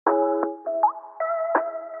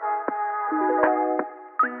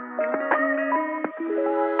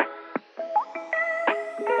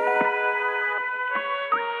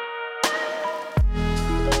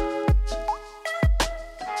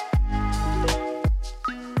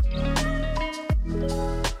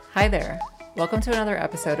Hi there. Welcome to another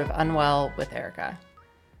episode of Unwell with Erica.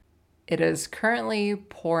 It is currently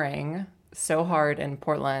pouring so hard in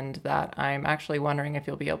Portland that I'm actually wondering if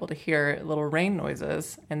you'll be able to hear little rain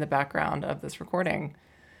noises in the background of this recording.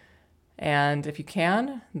 And if you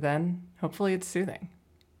can, then hopefully it's soothing.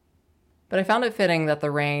 But I found it fitting that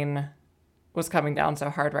the rain was coming down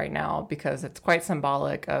so hard right now because it's quite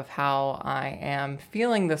symbolic of how I am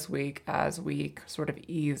feeling this week as we sort of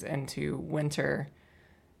ease into winter.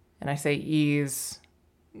 And I say ease,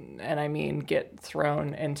 and I mean get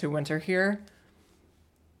thrown into winter here.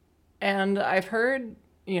 And I've heard,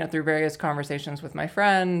 through various conversations with my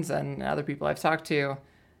friends and other people I've talked to,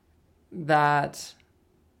 that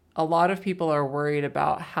a lot of people are worried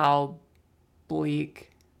about how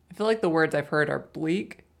bleak. I feel like the words I've heard are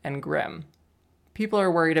bleak and grim. People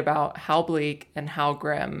are worried about how bleak and how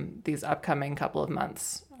grim these upcoming couple of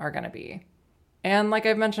months are going to be. And like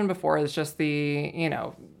I've mentioned before, it's just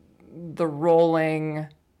the rolling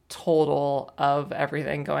total of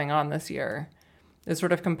everything going on this year is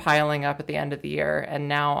sort of compiling up at the end of the year. And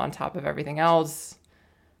now on top of everything else,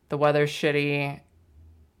 the weather's shitty.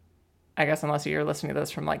 I guess unless you're listening to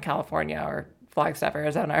this from like California or Flagstaff,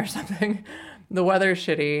 Arizona or something, the weather's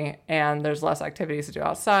shitty and there's less activities to do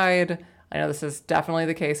outside. I know this is definitely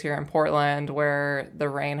the case here in Portland where the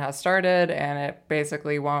rain has started and it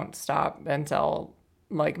basically won't stop until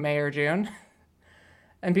like May or June.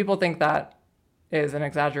 And people think that is an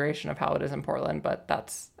exaggeration of how it is in Portland, but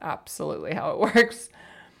that's absolutely how it works.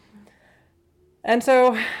 And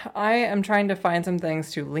so I am trying to find some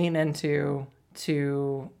things to lean into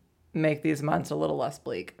to make these months a little less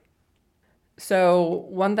bleak. So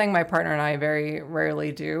one thing my partner and I very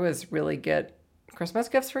rarely do is really get Christmas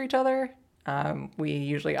gifts for each other. We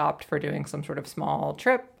usually opt for doing some sort of small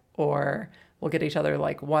trip, or we'll get each other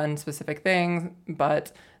like one specific thing.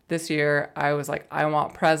 But this year I was like, I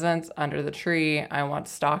want presents under the tree. I want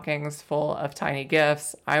stockings full of tiny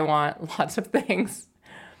gifts. I want lots of things.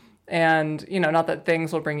 And, not that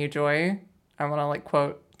things will bring you joy. I want to like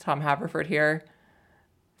quote Tom Haverford here.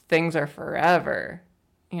 Things are forever,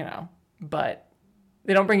 but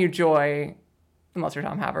they don't bring you joy unless you're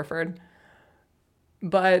Tom Haverford.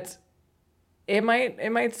 But it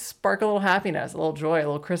might spark a little happiness, a little joy, a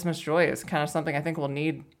little Christmas joy is kind of something I think we'll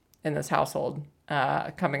need in this household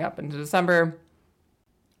coming up into December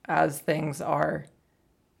as things are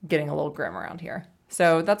getting a little grim around here.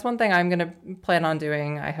 So that's one thing I'm going to plan on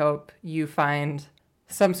doing. I hope you find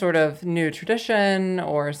some sort of new tradition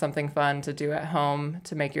or something fun to do at home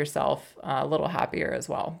to make yourself a little happier as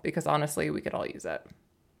well, because honestly, we could all use it.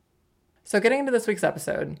 So getting into this week's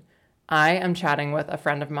episode, I am chatting with a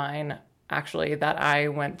friend of mine, actually, that I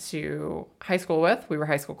went to high school with. We were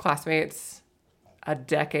high school classmates a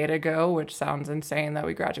decade ago, which sounds insane that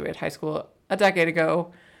we graduated high school a decade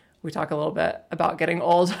ago. We talk a little bit about getting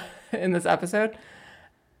old in this episode.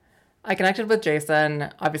 I connected with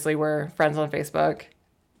Jason. Obviously, we're friends on Facebook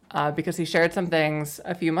because he shared some things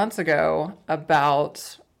a few months ago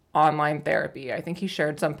about online therapy. I think he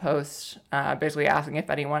shared some posts basically asking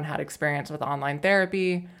if anyone had experience with online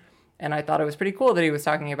therapy. And I thought it was pretty cool that he was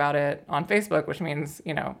talking about it on Facebook, which means,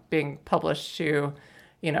 being published to,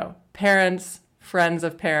 parents, friends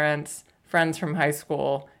of parents, friends from high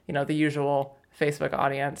school, the usual Facebook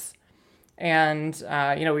audience. And,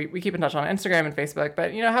 we keep in touch on Instagram and Facebook,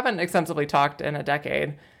 but, haven't extensively talked in a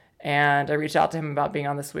decade. And I reached out to him about being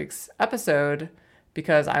on this week's episode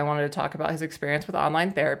because I wanted to talk about his experience with online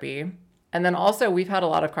therapy. And then also we've had a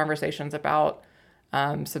lot of conversations about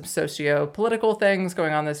some socio-political things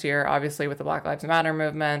going on this year, obviously with the Black Lives Matter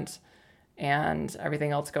movement and everything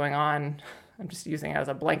else going on. I'm just using it as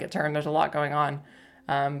a blanket term. There's a lot going on.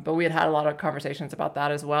 But we had a lot of conversations about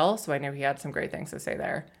that as well. So I knew he had some great things to say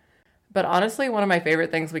there. But honestly, one of my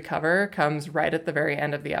favorite things we cover comes right at the very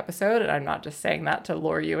end of the episode. And I'm not just saying that to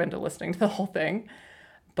lure you into listening to the whole thing.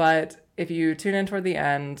 But if you tune in toward the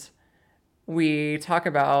end, we talk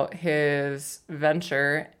about his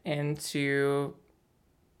venture into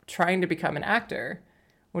trying to become an actor,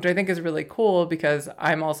 which I think is really cool because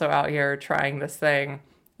I'm also out here trying this thing.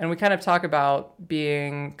 And we kind of talk about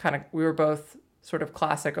being we were both sort of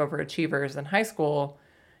classic overachievers in high school,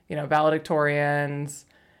 valedictorians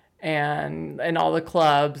and all the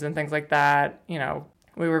clubs and things like that.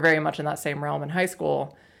 We were very much in that same realm in high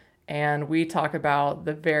school. And we talk about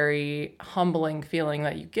the very humbling feeling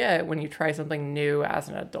that you get when you try something new as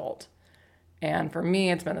an adult. And for me,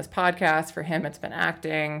 it's been this podcast. For him, it's been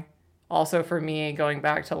acting. Also for me, going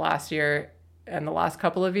back to last year and the last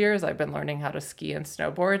couple of years, I've been learning how to ski and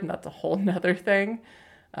snowboard, and that's a whole nother thing.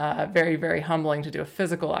 Very, very humbling to do a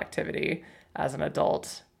physical activity as an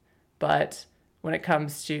adult. But when it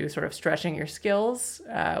comes to sort of stretching your skills,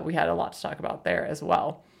 we had a lot to talk about there as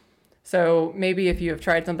well. So maybe if you have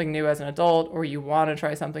tried something new as an adult, or you want to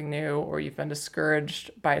try something new, or you've been discouraged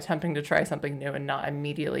by attempting to try something new and not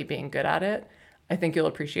immediately being good at it, I think you'll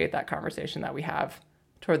appreciate that conversation that we have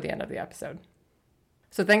toward the end of the episode.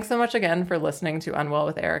 So thanks so much again for listening to Unwell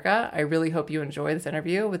with Erica. I really hope you enjoy this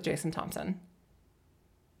interview with Jason Thompson.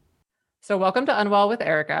 So welcome to Unwell with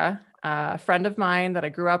Erica, a friend of mine that I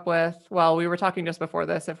grew up with. Well, we were talking just before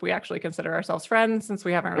this, if we actually consider ourselves friends, since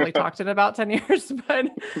we haven't really talked in about 10 years, but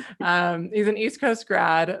he's an East Coast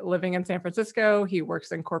grad living in San Francisco. He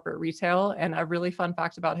works in corporate retail. And a really fun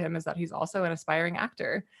fact about him is that he's also an aspiring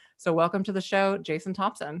actor. So welcome to the show, Jason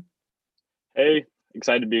Thompson. Hey,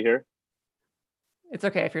 excited to be here. It's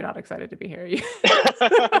okay if you're not excited to be here.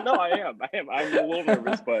 No, I am. I'm a little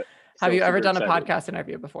nervous, but have you ever done a podcast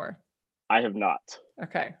interview before? I have not.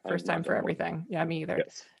 Okay. First time for everything. Yeah, me either.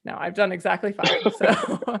 Yes. No, I've done exactly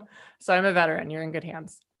 5. So I'm a veteran. You're in good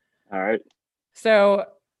hands. All right. So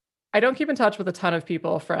I don't keep in touch with a ton of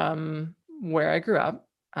people from where I grew up.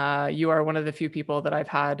 You are one of the few people that I've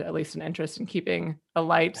had at least an interest in keeping a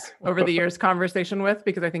light over the years conversation with,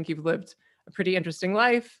 because I think you've lived a pretty interesting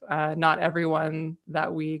life. Not everyone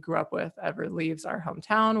that we grew up with ever leaves our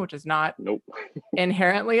hometown, which is not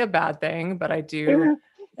inherently a bad thing, but I do.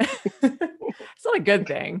 It's not a good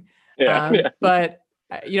thing. But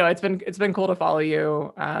it's been cool to follow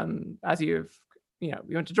you as you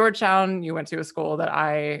went to Georgetown. You went to a school that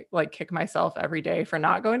I kick myself every day for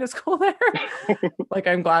not going to school there.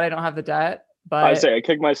 I'm glad I don't have the debt. But I say I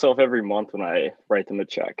kick myself every month when I write them a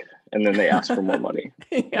check and then they ask for more money.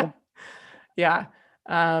 Yeah.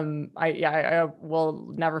 I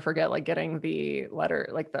will never forget getting the letter,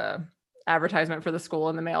 the advertisement for the school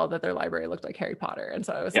in the mail that their library looked like Harry Potter. And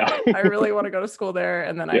so I was I really want to go to school there.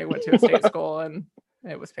 And then I went to a state school and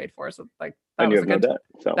it was paid for. So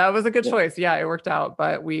that was a good choice. Yeah, it worked out.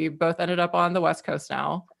 But we both ended up on the West Coast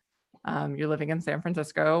now. You're living in San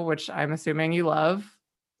Francisco, which I'm assuming you love.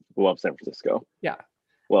 Love San Francisco. Yeah.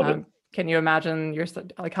 Love it. Can you imagine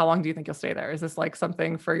how long do you think you'll stay there? Is this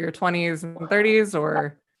something for your 20s and 30s,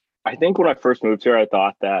 or? I think when I first moved here, I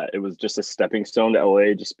thought that it was just a stepping stone to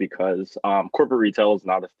LA, just because corporate retail is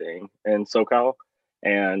not a thing in SoCal,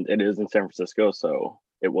 and it is in San Francisco. So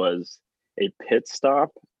it was a pit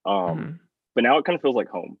stop. But now it kind of feels like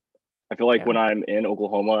home. I feel like when I'm in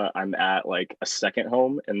Oklahoma, I'm at a second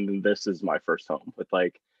home, and then this is my first home with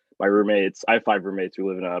my roommates. I have 5 roommates who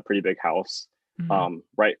live in a pretty big house,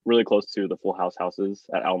 right, really close to the Full House houses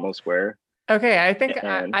at Alamo Square. Okay, I think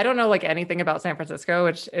I don't know anything about San Francisco,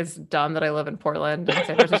 which is dumb that I live in Portland. And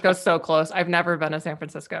San Francisco's so close. I've never been to San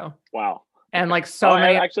Francisco. Wow. And so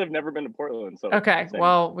many. I actually have never been to Portland. So okay,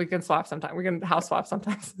 well, we can swap sometime. We can house swap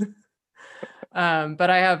sometimes. But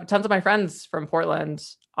I have tons of my friends from Portland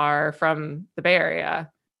are from the Bay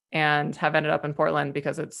Area and have ended up in Portland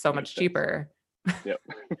because it's so much cheaper. Yep,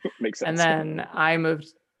 makes sense. And then I moved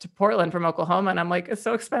to Portland from Oklahoma, and I'm like, it's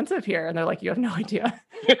so expensive here. And they're like, you have no idea.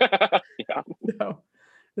 Yeah. No,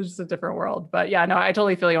 it's just a different world. But yeah, no, I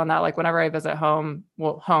totally feel you on that. Whenever I visit home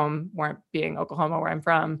where being Oklahoma, where I'm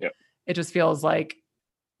from, it just feels like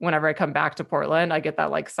whenever I come back to Portland, I get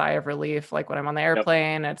that sigh of relief. When I'm on the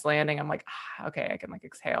airplane, it's landing, I'm like, okay, I can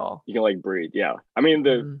exhale. You can breathe. Yeah. I mean,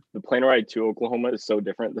 the plane ride to Oklahoma is so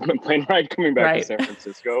different than the plane ride coming back to San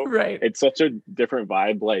Francisco. Right. It's such a different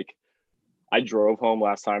vibe. I drove home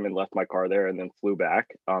last time and left my car there and then flew back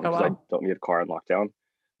because I don't need a car in lockdown.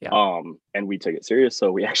 Yeah. And we take it serious.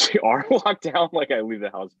 So we actually are locked down. I leave the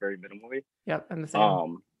house very minimally. Yep. And the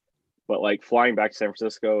same. But flying back to San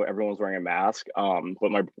Francisco, everyone was wearing a mask.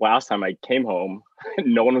 But my last time I came home,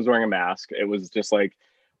 no one was wearing a mask. It was just I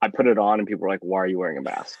put it on and people were like, why are you wearing a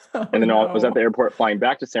mask? And then I was at the airport flying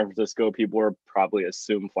back to San Francisco. People were probably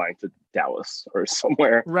assumed flying to Dallas or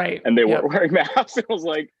somewhere. Right. And they weren't wearing masks. It was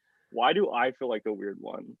why do I feel like the weird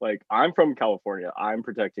one? I'm from California. I'm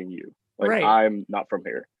protecting you. I'm not from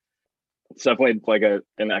here. It's definitely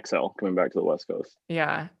an XL coming back to the West Coast.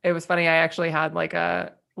 Yeah. It was funny. I actually had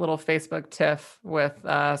a little Facebook tiff with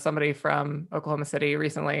somebody from Oklahoma City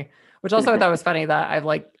recently, which also I thought was funny that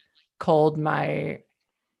I've culled my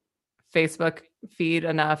Facebook feed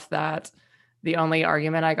enough that the only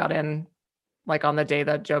argument I got in on the day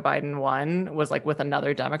that Joe Biden won was with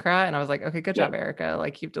another Democrat. And I was like, okay, good job, Erica.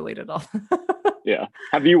 You've deleted all. Yeah.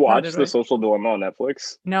 Have you watched The Social Dilemma on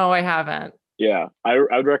Netflix? No, I haven't. Yeah. I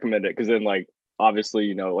would recommend it because then obviously,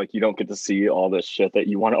 you don't get to see all this shit that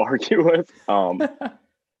you want to argue with.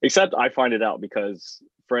 Except I find it out because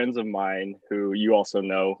friends of mine who you also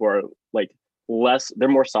know who are they're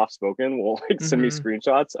more soft spoken, will like send me Mm-hmm.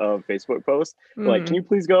 screenshots of Facebook posts. They're like, can you Mm-hmm.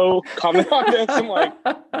 please go comment on this? I'm like,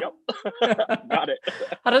 yep, got it.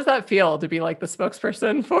 How does that feel to be like the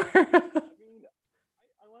spokesperson for? I mean,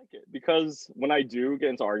 I like it because when I do get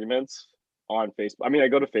into arguments on Facebook, I mean, I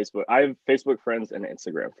go to Facebook. I have Facebook friends and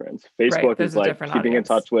Instagram friends. Right. Facebook There's is a like different keeping in audience.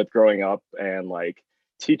 touch with growing up and like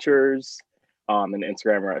teachers, and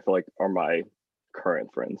Instagram, I feel like are my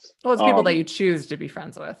current friends. Well, it's people that you choose to be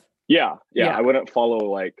friends with. Yeah, yeah. Yeah. I wouldn't follow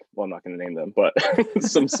like, well, I'm not going to name them, but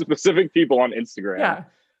some specific people on Instagram. Yeah.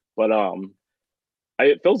 But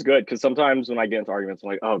it feels good because sometimes when I get into arguments, I'm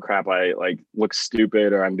like, oh crap, I like look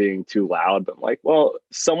stupid or I'm being too loud. But I'm like, well,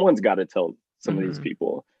 someone's got to tell some of these Mm-hmm.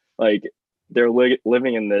 people. Like they're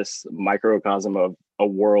living in this microcosm of a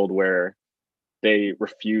world where they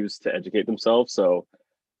refuse to educate themselves. So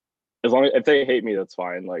as long as if they hate me, that's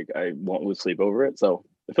fine. Like I won't lose sleep over it. So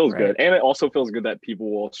it feels good. Right. And it also feels good that people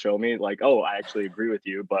will show me like, oh, I actually agree with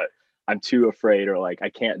you, but I'm too afraid or like I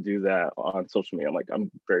can't do that on social media. I'm like, I'm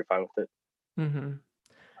very fine with it. Mm-hmm.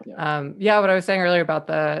 Yeah. Yeah, what I was saying earlier about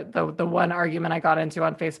the one argument I got into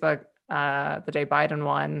on Facebook the day Biden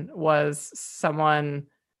won was someone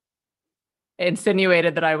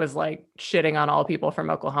insinuated that I was like shitting on all people from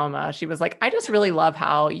Oklahoma. She was like, I just really love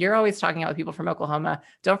how you're always talking about people from Oklahoma.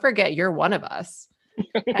 Don't forget you're one of us.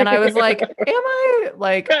 And I was like, am I?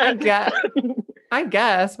 Like, I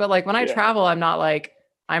guess, but like when I Yeah. travel, I'm not like,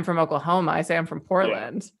 I'm from Oklahoma. I say I'm from Yeah.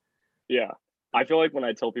 Portland. Yeah. I feel like when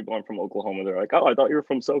I tell people I'm from Oklahoma, they're like, oh, I thought you were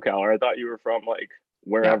from SoCal or I thought you were from like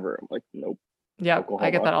Yeah. wherever. I'm like, nope, Yeah. I get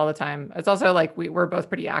Oklahoma. that all the time. It's also like we're both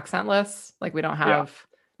pretty accentless. Like we don't Yeah. have,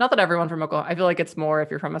 not that everyone from Oklahoma, I feel like it's more if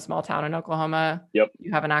you're from a small town in Oklahoma, Yep.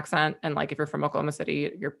 you have an accent. And like if you're from Oklahoma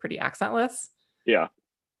City, you're pretty accentless. Yeah.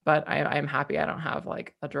 But I'm happy I don't have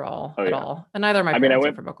like a drawl Oh, at yeah. all. And neither of my I mean, parents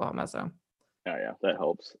are from Oklahoma. So oh, yeah, that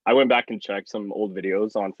helps. I went back and checked some old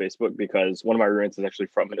videos on Facebook because one of my roommates is actually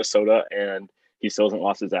from Minnesota and he still hasn't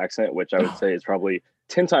lost his accent, which I would say is probably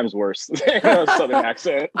 10 times worse than a Southern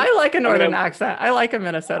accent. I like a Northern accent. I like a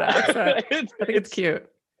Minnesota accent. I think it's cute.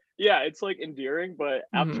 Yeah, it's like endearing, but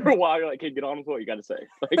after Mm-hmm. a while, you're like, hey, get on with what you got to say.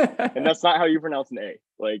 Like, and that's not how you pronounce an A.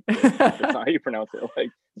 Like, that's not how you pronounce it. Like,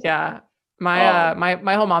 Yeah.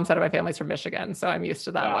 My whole mom's side of my family's from Michigan, so I'm used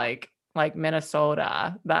to that like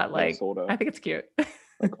Minnesota. That like Minnesota. I think it's cute.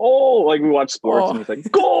 Like, oh, like we watch sports and it's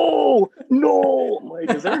like, go! No! I'm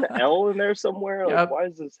like, is there an L in there somewhere? Like, why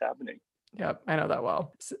is this happening? Yep, I know that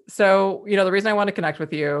well. So, you know, the reason I want to connect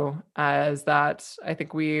with you is that I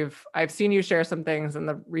think I've seen you share some things in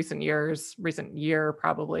the recent year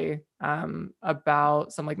probably,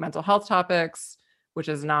 about some like mental health topics, which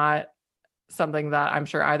is not something that I'm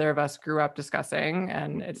sure either of us grew up discussing.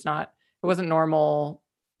 And it wasn't normal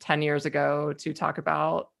 10 years ago to talk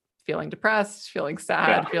about feeling depressed, feeling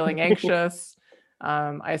sad, feeling anxious.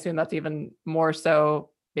 I assume that's even more so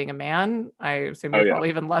being a man. I assume you're probably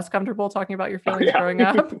even less comfortable talking about your feelings growing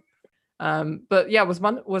up. But yeah, was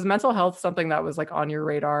mental health something that was like on your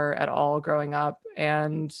radar at all growing up?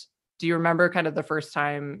 And do you remember kind of the first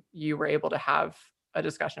time you were able to have a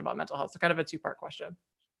discussion about mental health? So kind of a two-part question.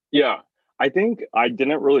 Yeah, I think I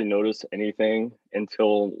didn't really notice anything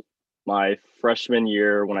until my freshman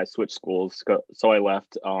year when I switched schools. So I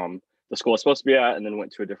left the school I was supposed to be at and then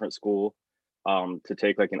went to a different school to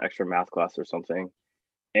take like an extra math class or something.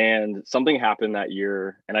 And something happened that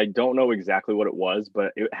year, and I don't know exactly what it was,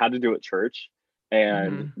 but it had to do with church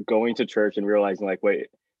and going to church and realizing like, wait,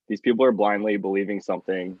 these people are blindly believing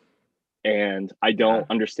something and I don't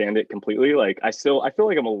understand it completely. Like I feel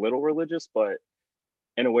like I'm a little religious, but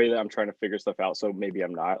in a way that I'm trying to figure stuff out. So maybe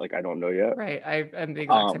I'm not, like, I don't know yet. Right. I'm the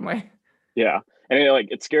exact same way. Yeah. And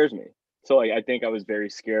it scares me. So like, I think I was very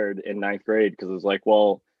scared in ninth grade because it was like,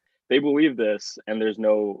 well, they believe this and there's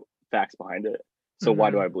no facts behind it. So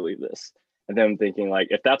why do I believe this? And then I'm thinking like,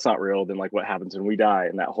 if that's not real, then like what happens when we die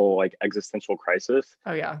and that whole like existential crisis.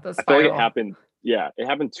 Oh yeah. I feel like it happened. Yeah. It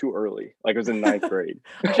happened too early. Like it was in ninth grade.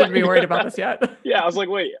 I shouldn't be worried about this yet. Yeah. I was like,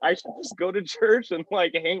 wait, I should just go to church and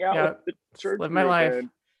like hang out with the church. Live my life.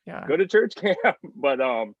 Yeah. Go to church camp. But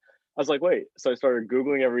I was like, wait. So I started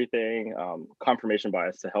Googling everything, confirmation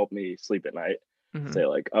bias to help me sleep at night. Say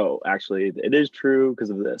like, oh, actually it is true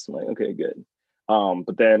because of this. I'm like, okay, good.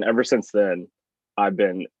 But then ever since then, I've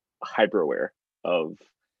been hyper aware of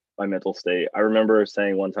my mental state. I remember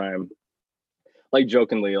saying one time, like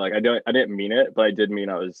jokingly, like I didn't mean it, but I did mean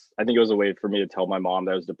I think it was a way for me to tell my mom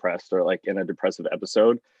that I was depressed or like in a depressive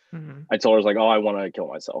episode. I told her like, oh, I want to kill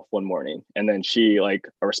myself one morning. And then she like,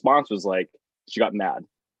 a response was like, she got mad.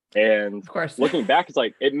 And of course, looking back, it's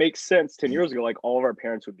like, it makes sense 10 years ago, like all of our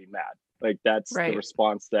parents would be mad. Like that's the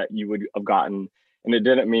response that you would have gotten And it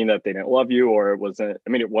didn't mean that they didn't love you or it wasn't, I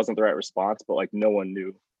mean, it wasn't the right response, but like no one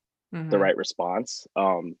knew the Mm-hmm. right response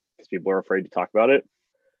because people were afraid to talk about it.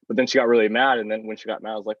 But then she got really mad. And then when she got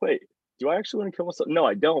mad, I was like, wait, do I actually want to kill myself? No,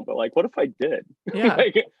 I don't. But like, what if I did? Yeah.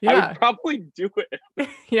 Like, I would Yeah. probably do it.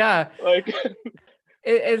 Yeah. Like,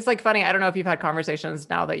 It's like funny. I don't know if you've had conversations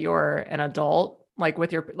now that you're an adult, like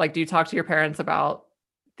with your, like, do you talk to your parents about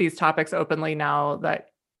these topics openly now that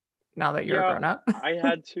you're a yeah, grown up? I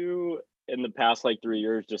had to in the past like 3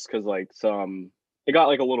 years just because like it got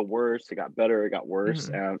like a little worse. It got better. It got worse.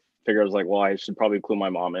 Hmm. And I figured I was like, well, I should probably clue my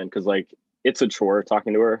mom in because like it's a chore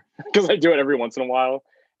talking to her because I do it every once in a while.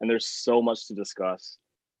 And there's so much to discuss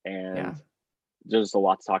Yeah. and just a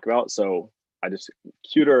lot to talk about. So I just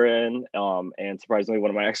cued her in. And surprisingly, one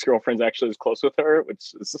of my ex girlfriends actually is close with her,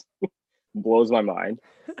 which is blows my mind.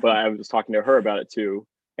 But I was talking to her about it too,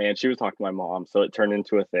 and she was talking to my mom, so it turned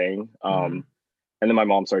into a thing. Hmm. And then my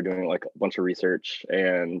mom started doing like a bunch of research,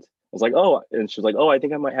 and I was like, oh, and she was like, oh, I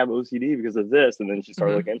think I might have OCD because of this. And then she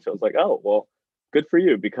started Hmm. looking into it. I was like, oh, well, good for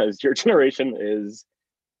you because your generation is,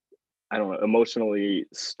 I don't know, emotionally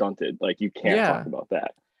stunted. Like you can't talk Yeah. about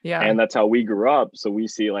that. Yeah. And that's how we grew up. So we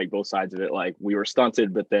see like both sides of it. Like we were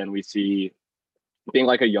stunted, but then we see being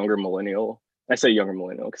like a younger millennial. I say younger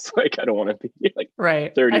millennial because like I don't want to be like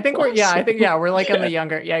Right. 30 plus. We're like on Yeah. the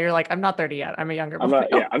younger. Yeah. You're like, I'm not 30 yet. I'm a younger I'm not,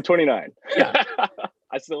 yeah, millennial. I'm 29. Yeah.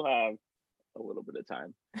 I still have a little bit of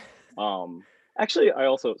time. Actually, I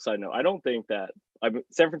also, side note, I don't think that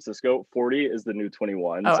San Francisco 40 is the new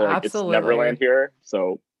 21. Oh, So like it's Neverland absolutely. here.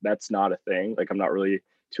 So that's not a thing. Like I'm not really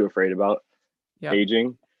too afraid about Yep.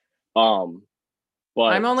 aging. Um,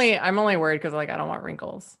 but I'm only worried because like I don't want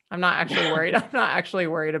wrinkles. I'm not actually worried. I'm not actually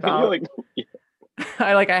worried you're about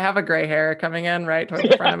like, I have a gray hair coming in right towards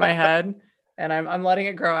the front of my head and I'm letting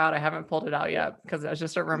it grow out. I haven't pulled it out yet because it's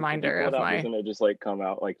just a if you reminder pull it of out, my doesn't it just like come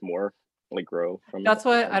out like more, like grow from it that's or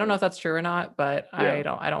what I don't know something? if that's true or not, but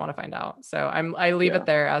Yeah. I don't want to find out. So I leave Yeah. it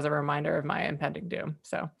there as a reminder of my impending doom.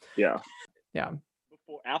 So Yeah. yeah,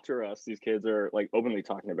 Before, after us, these kids are like openly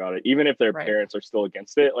talking about it. Even if their right. parents are still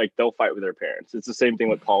against it, like they'll fight with their parents. It's the same thing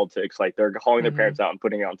with politics. Like they're calling their Hmm. parents out and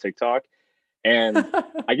putting it on TikTok. And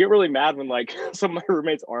I get really mad when like some of my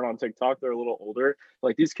roommates aren't on TikTok. They're a little older.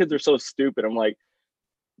 Like these kids are so stupid. I'm like,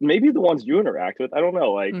 maybe the ones you interact with. I don't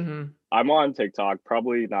know. Like Hmm. I'm on TikTok,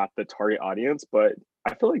 probably not the target audience, but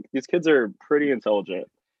I feel like these kids are pretty intelligent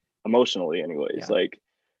emotionally, anyways. Yeah. Like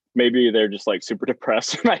maybe they're just like super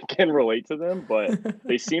depressed and I can relate to them, but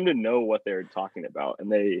they seem to know what they're talking about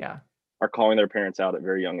and they Yeah. are calling their parents out at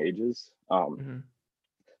very young ages. Hmm.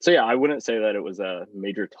 So yeah, I wouldn't say that it was a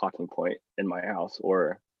major talking point in my house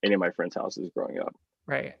or any of my friends' houses growing up.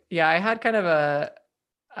 Right. Yeah, I had kind of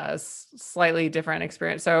a slightly different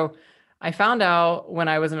experience. So I found out when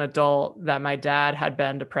I was an adult that my dad had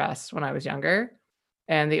been depressed when I was younger.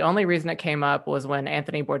 And the only reason it came up was when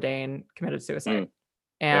Anthony Bourdain committed suicide. Mm, yep.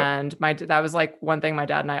 And that was like one thing my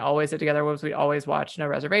dad and I always did together was we always watched No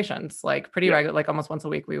Reservations, like pretty Yeah. regular, like almost once a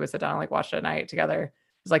week we would sit down and like watch it at night together.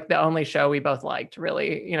 It was like the only show we both liked,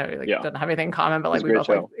 really, like Yeah. didn't have anything in common, but It's like a great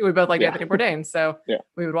show. we both liked Yeah. Anthony Bourdain. So Yeah.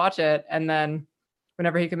 we would watch it. And then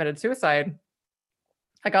whenever he committed suicide,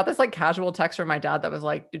 I got this like casual text from my dad that was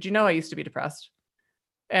like, "Did you know I used to be depressed?"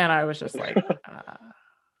 And I was just like,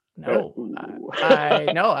 "No,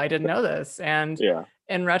 I didn't know this." And Yeah.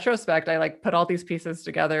 in retrospect, I like put all these pieces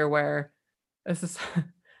together where this is this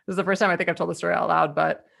is the first time I think I've told the story out loud.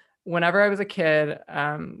 But whenever I was a kid,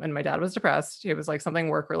 and my dad was depressed, it was like something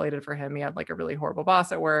work related for him. He had like a really horrible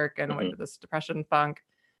boss at work and went Hmm. into this depression funk,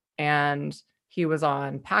 and he was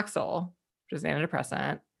on Paxil, which is an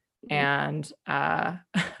antidepressant, Hmm. and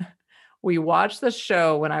we watched this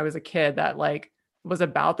show when I was a kid that like was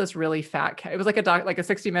about this really fat cat. It was like like a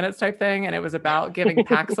 60 minutes type thing, and it was about giving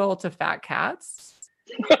Paxil to fat cats.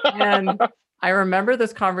 And I remember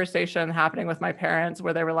this conversation happening with my parents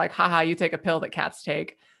where they were like, haha, you take a pill that cats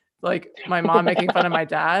take. Like my mom making fun of my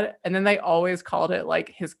dad. And then they always called it like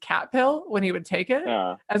his cat pill when he would take it.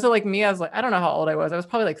 Yeah. And so like me, I was like, I don't know how old I was. I was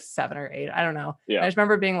probably like 7 or 8. I don't know. I Yeah. just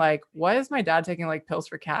remember being like, why is my dad taking like pills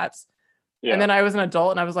for cats? And Yeah. then I was an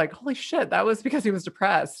adult and I was like, holy shit, that was because he was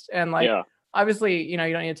depressed. And like, Yeah. obviously, you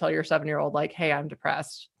don't need to tell your 7-year-old like, hey, I'm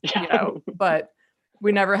depressed, Yeah. but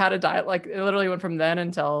we never had a diet. Like it literally went from then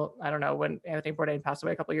until, I don't know, when Anthony Bourdain passed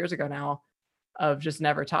away a couple of years ago now, of just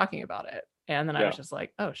never talking about it. And then I was Yeah. just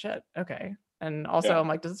like, oh shit. Okay. And also Yeah. I'm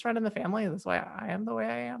like, does this run in the family? Is this why I am the way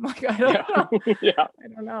I am? Like, I don't know. Yeah. Yeah. I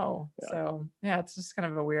don't know. Yeah. So yeah, it's just kind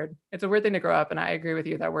of it's a weird thing to grow up. And I agree with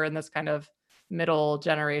you that we're in this kind of middle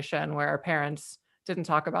generation where our parents didn't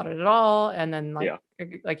talk about it at all. And then Yeah.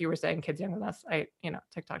 like you were saying, kids younger than us,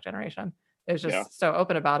 TikTok generation is Yeah. just so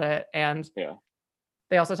open about it. And Yeah.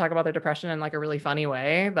 they also talk about their depression in like a really funny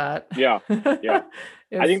way that Yeah, yeah.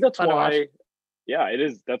 I is think that's fun to watch. why. Yeah, it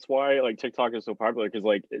is. That's why like TikTok is so popular because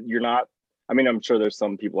like you're not. I mean, I'm sure there's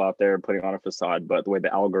some people out there putting on a facade, but the way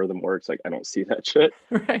the algorithm works, like I don't see that shit.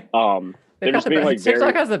 Right. They've They're got just the being like best. TikTok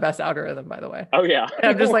very. has the best algorithm, by the way. Oh yeah,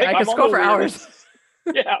 And I'm just like, like I could I'm on the scroll for hours.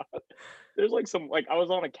 weirdest. Yeah, there's like some like I was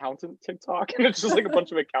on accountant TikTok and it's just like a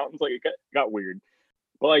bunch of accountants. Like it got weird.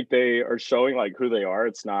 But like they are showing like who they are.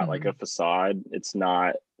 It's not like a Mhm. facade. It's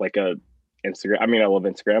not like a Instagram. I mean, I love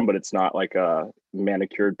Instagram, but it's not like a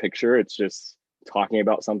manicured picture. It's just talking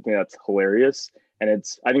about something that's hilarious. And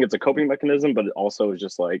I think it's a coping mechanism, but it also is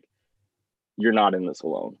just like, you're not in this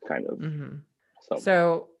alone, kind of. Mhm. So,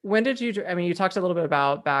 So when did you, I mean, you talked a little bit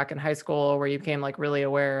about back in high school where you became like really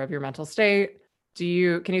aware of your mental state. Can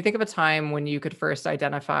you think of a time when you could first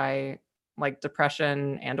identify like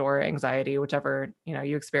depression and or anxiety, whichever,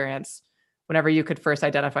 you experience, whenever you could first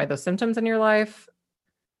identify those symptoms in your life?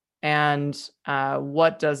 And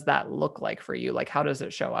what does that look like for you? Like, how does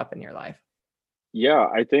it show up in your life? yeah,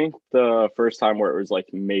 I think the first time where it was like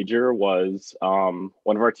major was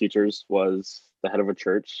one of our teachers was the head of a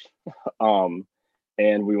church. Um,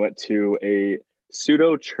 and we went to a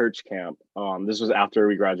pseudo church camp. This was after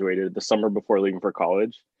we graduated, the summer before leaving for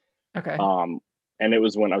college. Okay. Um, and it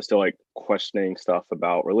was when I was still like questioning stuff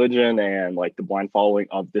about religion and like the blind following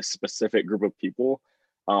of this specific group of people,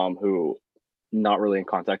 who not really in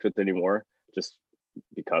contact with anymore, just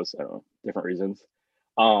because I don't know, different reasons.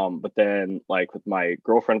 But then like with my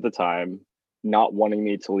girlfriend at the time, not wanting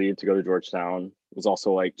me to leave to go to Georgetown was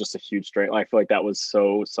also like just a huge strain. I feel like that was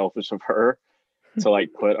so selfish of her to like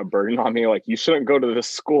put a burden on me. Like you shouldn't go to this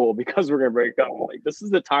school because we're gonna break up. Like this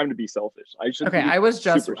is the time to be selfish. I should Okay, be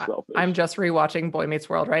super I'm selfish. just rewatching Boy Meets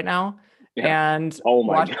World right now, Yeah. and Oh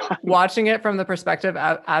my god. watching it from the perspective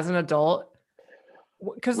as an adult,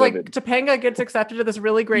 because like Livid. Topanga gets accepted to this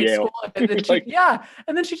really great Yale. school, and then Like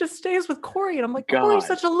and then she just stays with Corey, and I'm like, Corey's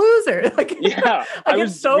God. such a loser. Like, Yeah. I get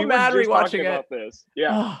so We were mad just talking rewatching it. about this. Yeah.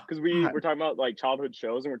 Oh Because we God. were talking about like childhood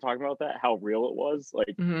shows and we're talking about that, how real it was,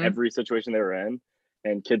 like Hmm. every situation they were in.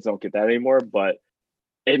 And kids don't get that anymore. But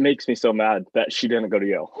it makes me so mad that she didn't go to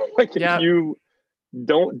Yale. Like Yeah. you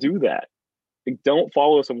don't do that. Like, don't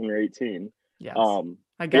follow someone when you're 18. Yes. I But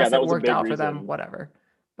yeah, guess that it was a worked big out for them. reason. Whatever.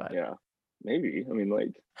 But Yeah. Maybe. I mean,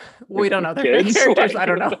 like we don't know. They're great kids. characters. I Like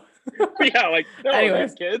don't know. yeah, like no, they Anyways,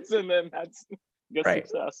 had kids and then had get right.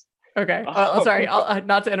 success. Okay. Sorry. I'll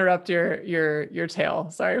not to interrupt your tale.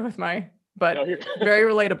 Sorry with my, No, but you're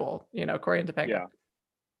very relatable. Corey and Topanga. yeah.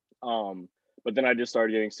 Um, but then I just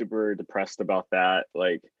started getting super depressed about that.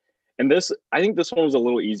 Like, and this, I think this one was a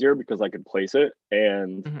little easier because I could place it.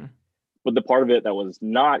 And, Hmm. but the part of it that was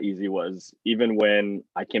not easy was even when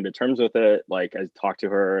I came to terms with it, like I talked to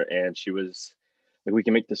her and she was like, we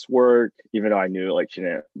can make this work, even though I knew like she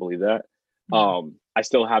didn't believe that. Hmm. I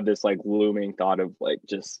still have this like looming thought of like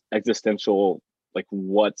just existential, like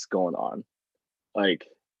what's going on? Like,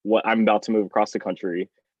 what I'm about to move across the country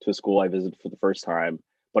to a school I visited for the first time,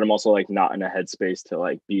 but I'm also like not in a headspace to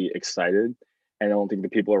like be excited. And I don't think the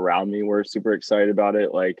people around me were super excited about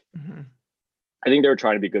it. Like, Hmm. I think they were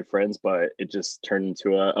trying to be good friends, but it just turned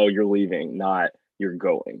into oh, you're leaving, not you're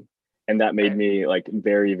going. And that made Right. me like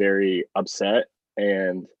very, very upset.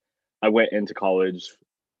 And I went into college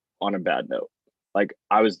on a bad note. Like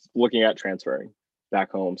I was looking at transferring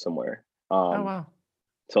back home somewhere. Oh wow.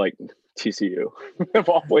 To like TCU of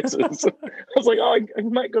all places. I was like, oh, I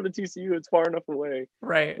might go to TCU. It's far enough away,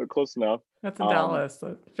 Right. but close enough. That's in Dallas.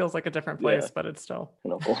 It feels like a different Yeah, place, but it's still.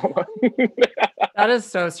 in Oklahoma. That is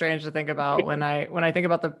so strange to think about when I think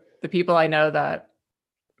about the people I know that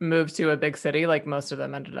moved to a big city, like most of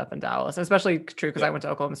them ended up in Dallas, especially true because Yeah. I went to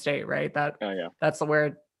Oklahoma State, right? Oh yeah. That's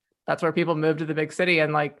where people move to the big city.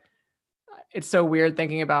 And like it's so weird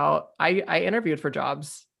thinking about I interviewed for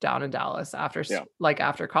jobs down in Dallas Yeah.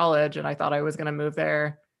 after college, and I thought I was gonna move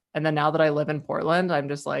there. And then now that I live in Portland, I'm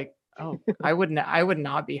just like, oh, I would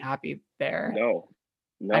not be happy there. No.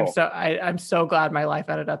 I'm so glad my life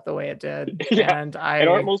ended up the way it did. Yeah. And And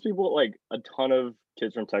aren't most people like a ton of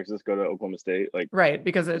kids from Texas go to Oklahoma State? Like, right,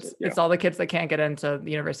 because yeah. it's all the kids that can't get into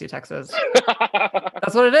the University of Texas. That's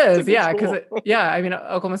That's what it is. Yeah, because school. I mean,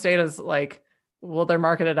 Oklahoma State is like, well, they're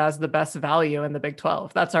marketed as the best value in the Big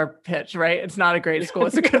 12. That's our pitch, right? It's not a great school;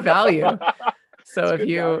 it's a good value. So It's if good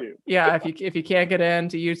you, value. yeah, if you can't get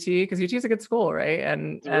into UT, because UT is a good school, right?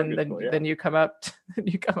 And It's a really good then school, yeah. then you come up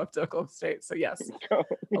to Oklahoma State. So yes,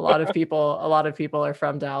 a lot of people are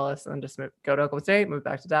from Dallas and just go to Oklahoma State, move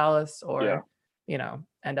back to Dallas, or Yeah.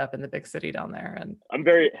 end up in the big city down there. And I'm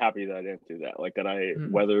very happy that I didn't do that. Like that I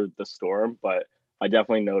weathered the storm, but I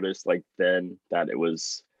definitely noticed like then that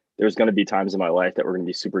there's going to be times in my life that were going to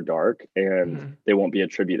be super dark and Mhm. they won't be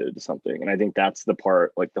attributed to something. And I think that's the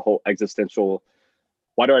part, like the whole existential,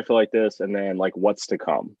 why do I feel like this? And then like what's to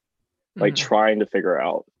come, like Mhm. trying to figure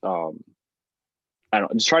out, I don't know,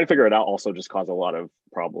 just trying to figure it out also just caused a lot of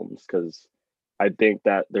problems because I think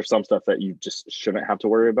that there's some stuff that you just shouldn't have to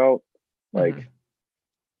worry about. Like Mhm.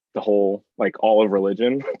 the whole, like all of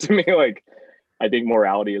religion to me, like I think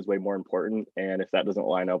morality is way more important. And if that doesn't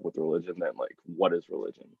line up with religion, then like what is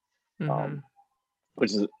religion? Um, Mhm.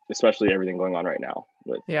 which is especially everything going on right now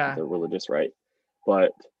with Yeah. the religious right.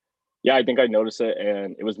 But yeah, I think I noticed it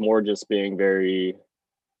and it was more just being very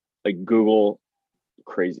like Google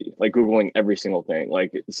crazy, like Googling every single thing.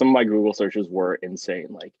 Like some of my Google searches were insane.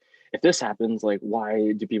 Like if this happens, like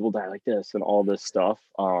why do people die like this and all this stuff.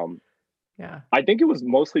 Yeah. I think it was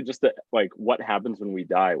mostly just that like what happens when we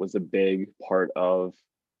die was a big part of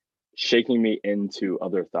shaking me into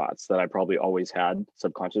other thoughts that I probably always had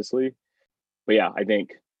subconsciously. But yeah, I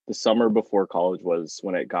think the summer before college was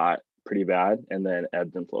when it got pretty bad and then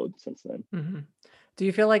ebbed and flowed since then. Mhm. Do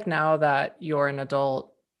you feel like now that you're an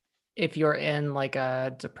adult, if you're in like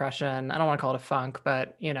a depression, I don't want to call it a funk,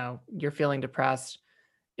 but you're feeling depressed,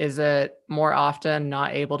 is it more often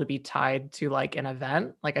not able to be tied to like an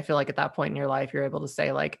event? Like I feel like at that point in your life, you're able to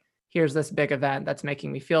say like, here's this big event that's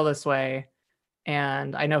making me feel this way.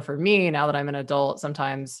 And I know for me, now that I'm an adult,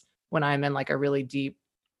 sometimes when I'm in like a really deep,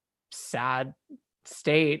 sad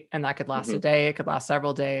state, and that could last a Hmm. day, it could last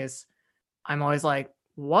several days, I'm always like,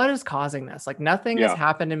 what is causing this? Like nothing has Yeah.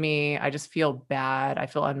 happened to me. I just feel bad. I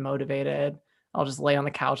feel unmotivated. I'll just lay on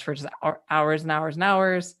the couch for just hours and hours and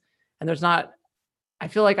hours. And there's not, I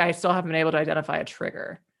feel like I still haven't been able to identify a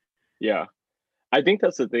trigger. Yeah. I think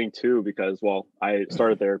that's the thing too, because well, I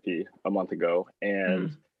started therapy a month ago and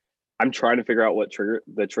Mhm. I'm trying to figure out what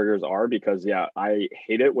the triggers are because yeah, I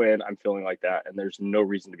hate it when I'm feeling like that and there's no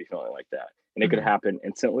reason to be feeling like that. And it could Mhm. happen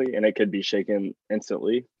instantly and it could be shaken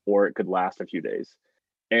instantly or it could last a few days.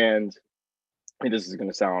 And this is going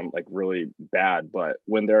to sound like really bad, but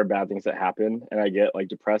when there are bad things that happen and I get like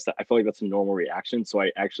depressed, I feel like that's a normal reaction. So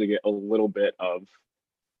I actually get a little bit of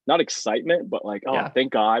not excitement, but like, oh, Yeah.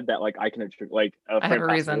 thank God that like I can like a I have friend a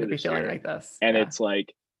passed reason away to be this feeling year, like this. and Yeah. it's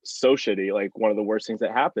like so shitty, like one of the worst things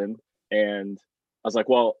that happened. And I was like,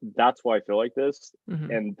 well, that's why I feel like this, Mhm.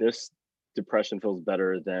 and this depression feels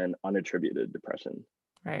better than unattributed depression.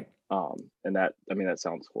 Right. And that I mean that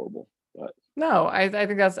sounds horrible, but No, I but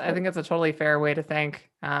think that's a totally fair way to think.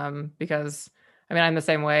 Because I mean I'm the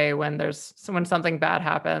same way when when something bad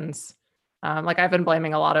happens. Like I've been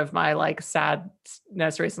blaming a lot of my like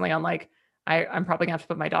sadness recently on like I'm probably gonna have to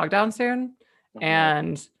put my dog down soon. oh no,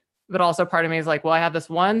 And but also part of me is like, well, I have this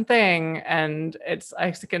one thing and it's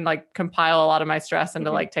I can like compile a lot of my stress into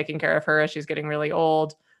hmm like taking care of her as she's getting really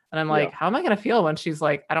old. And I'm yeah, like, how am I gonna feel when she's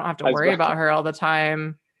like, I don't have to I was worry about to, about her all the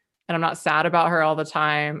time? And I'm not sad about her all the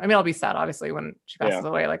time. I mean, I'll be sad obviously when she yeah, passes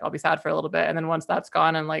away. Like I'll be sad for a little bit, and then once that's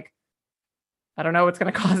gone, and like I don't know what's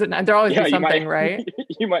gonna cause it. There'll always be yeah, you might something, right?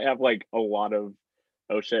 you might have like a lot of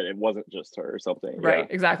oh shit, it wasn't just her or something. Yeah, Right,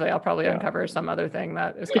 exactly. I'll probably yeah. uncover some other thing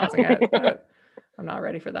that is causing it, but I'm not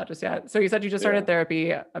ready for that just yet. So you said you just Yeah, started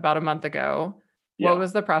therapy about a month ago. What yeah.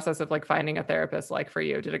 was the process of like finding a therapist like for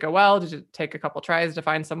you? Did it go well? Did it take a couple tries to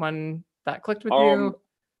find someone that clicked with Um, you?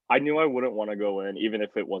 I knew I wouldn't want to go in, even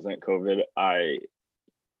if it wasn't COVID.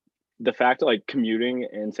 The fact that like commuting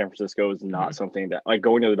in San Francisco is not Mhm. something that like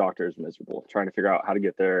going to the doctor is miserable. Trying to figure out how to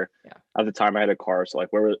get there. Yeah. At the time, I had a car, so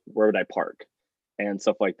like where would I park and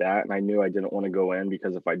stuff like that. And I knew I didn't want to go in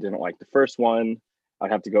because if I didn't like the first one,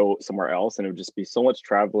 I'd have to go somewhere else, and it would just be so much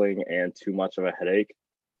traveling and too much of a headache.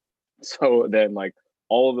 So then like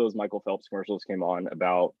all of those Michael Phelps commercials came on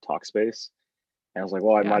about Talkspace. And I was like,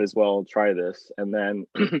 well, I Yeah. might as well try this. And then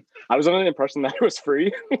I was under the impression that it was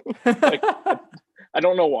free. Like, I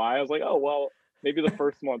don't know why. I was like, oh, well, maybe the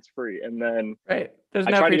first month's free. And then Right. There's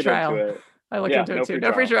I no tried to free get into trial. it. I looked Yeah, into it no too. free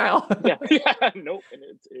No free trial. trial. Yeah, yeah, nope. And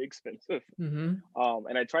it's expensive. Hmm.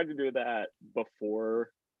 And I tried to do that before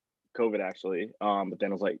COVID actually. But then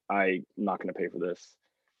I was like, I'm not going to pay for this.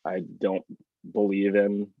 I don't believe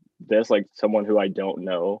in this. Like someone who I don't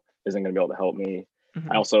know isn't going to be able to help me. I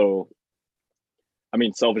Hmm. also I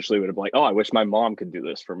mean, selfishly would have been like, oh, I wish my mom could do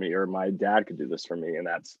this for me or my dad could do this for me. And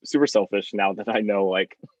that's super selfish now that I know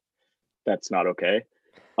like that's not okay.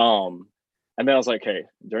 Um, and then I was like, hey,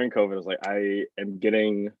 during COVID, I was like, I am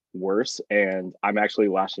getting worse and I'm actually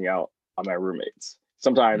lashing out on my roommates.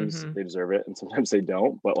 Sometimes Hmm. they deserve it and sometimes they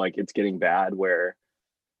don't, but like it's getting bad where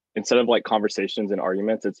instead of like conversations and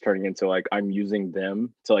arguments, it's turning into like I'm using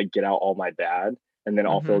them to like get out all my bad and then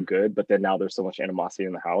I'll feel Hmm. good. But then now there's so much animosity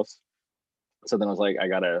in the house. So then I was like, I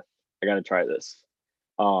gotta try this.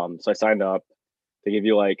 So I signed up. They give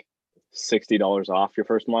you like $60 off your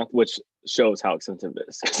first month, which shows how expensive it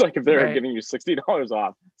is. It's like if they're Right. giving you $60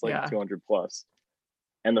 off, it's like Yeah. 200 plus.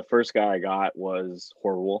 And the first guy I got was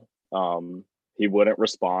horrible. He wouldn't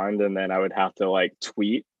respond, and then I would have to like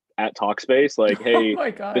tweet at Talkspace like, Oh "Hey, my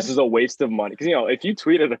this God. is a waste of money." Because if you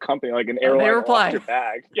tweet at a company like an They airline, lost reply. your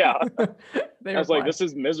bag. Yeah, They I was like, reply. "This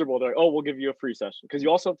is miserable." They're like, "Oh, we'll give you a free session," because you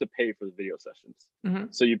also have to pay for the video sessions. Hmm.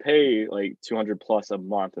 So you pay like 200 plus a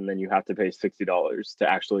month, and then you have to pay $60 to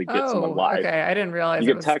actually get someone Oh, live. okay. I didn't realize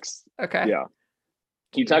You it get was text, okay. yeah,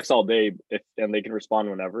 you Jeez. text all day and they can respond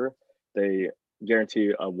whenever. They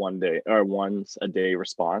guarantee a 1 day or once a day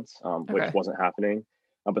response, which Okay. wasn't happening.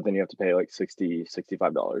 But then you have to pay like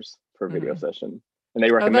 $65 for a video Hmm. session, and they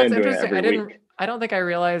Oh, that's recommend doing it interesting. every week. I don't think I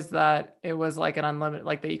realized that it was like an unlimited,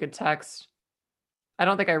 like that you could text. I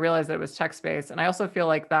don't think I realized that it was text based. And I also feel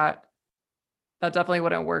like that definitely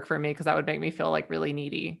wouldn't work for me because that would make me feel like really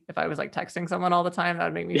needy. If I was like texting someone all the time, that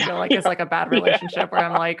would make me Yeah, feel like it's yeah, like a bad yeah, relationship where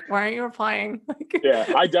I'm like, why aren't you replying? Like, yeah.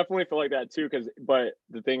 I definitely feel like that too. But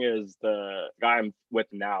the thing is, the guy I'm with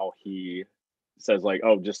now, he says like,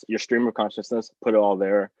 "Oh, just your stream of consciousness, put it all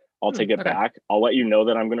there. I'll take it okay. back. I'll let you know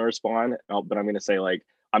that I'm going to respond, but I'm going to say like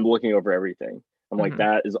I'm looking over everything." I'm like, Hmm.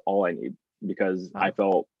 that is all I need because I Wow.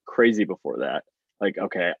 felt crazy before that. Like,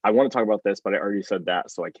 okay, I want to talk about this, but I already said that,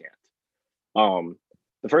 so I can't. Um,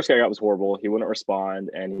 the first guy I got was horrible. He wouldn't respond,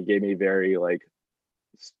 and he gave me very like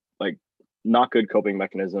not good coping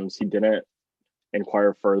mechanisms. He didn't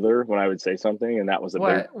inquire further when I would say something, and that was a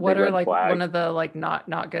big What big are red like one flag. of the like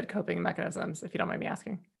not good coping mechanisms, if you don't mind me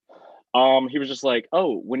asking? He was just like,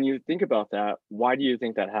 "Oh, when you think about that, why do you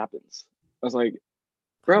think that happens?" I was like,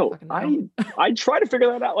 I don't "Bro, fucking know. I try to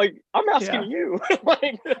figure that out. Like, I'm asking Yeah. you,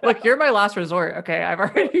 like, Look, you're my last resort. Okay. I've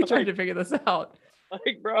already tried like, to figure this out.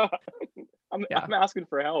 bro, Yeah. I'm asking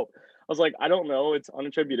for help." I was like, "I don't know. It's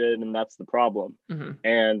unattributed, and that's the problem." Hmm.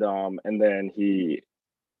 And then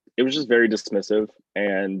it was just very dismissive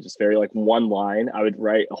and just very like one line. I would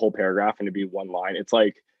write a whole paragraph and it'd be one line. It's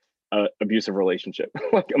like a abusive relationship,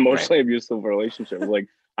 like Right. emotionally abusive relationship. Like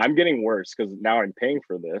I'm getting worse because now I'm paying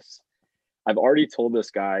for this. I've already told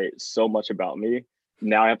this guy so much about me.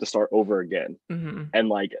 Now I have to start over again Hmm. and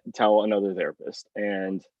like tell another therapist.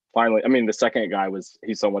 And finally, I mean, the second guy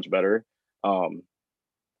he's so much better. Um,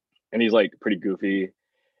 and he's like pretty goofy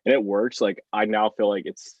and it works. Like I now feel like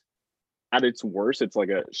it's at its worst, it's like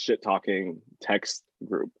a shit talking text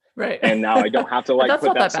group. Right. And now I don't have to But like that's put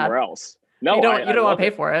not that that bad. somewhere else. No, You I don't want love to pay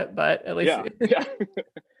it. for it, but at least Yeah. Yeah.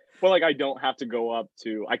 But like I don't have to go up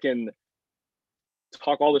to I can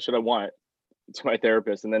talk all the shit I want to my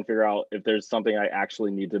therapist and then figure out if there's something I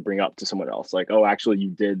actually need to bring up to someone else. Like, oh, actually you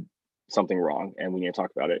did something wrong and we need to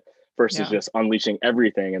talk about it. Versus yeah. just unleashing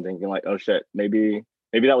everything and thinking like, oh shit, maybe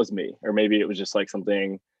that was me. Or maybe it was just like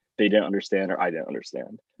something they didn't understand or I didn't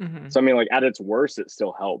understand. Hmm. So I mean, like at its worst, it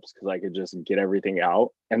still helps because I could just get everything out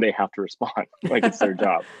and they have to respond. Like it's their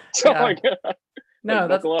job. So Yeah. like like No,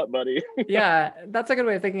 that's buckle up, buddy. yeah, that's a good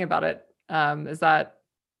way of thinking about it. Is that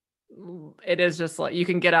it is just like you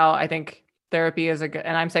can get out. I think therapy is a good,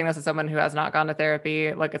 and I'm saying this as someone who has not gone to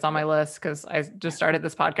therapy. Like it's on my Yep. list because I just started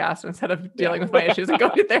this podcast instead of Yeah. dealing with my issues and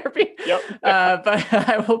going to therapy. Yep. But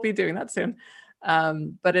I will be doing that soon.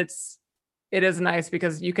 But it is nice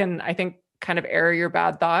because you can, I think, kind of air your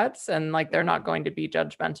bad thoughts and like they're not going to be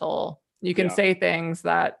judgmental. You can Yeah. say things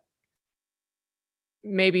that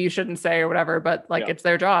maybe you shouldn't say or whatever, but like Yeah. it's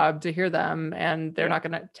their job to hear them and they're Yeah. not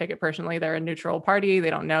going to take it personally. They're a neutral party. They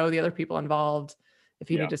don't know the other people involved. If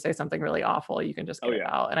you need Yeah. to say something really awful, you can just Oh get it yeah.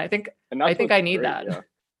 out. And And I that's think what's I need great. that. Yeah.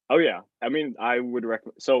 Oh yeah. I mean, I would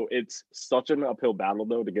recommend. So it's such an uphill battle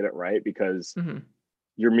though to get it right because Hmm.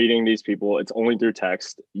 you're meeting these people. It's only through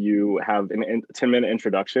text. You have 10-minute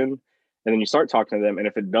introduction, and then you start talking to them. And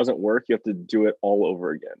if it doesn't work, you have to do it all over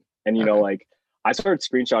again. And Okay. like I started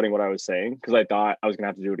screenshotting what I was saying because I thought I was gonna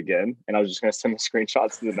have to do it again, and I was just gonna send the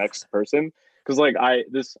screenshots to the next person because like I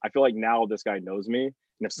feel like now this guy knows me, and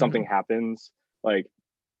if something Hmm. happens, like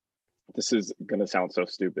this is gonna sound so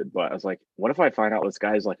stupid, but I was like, what if I find out this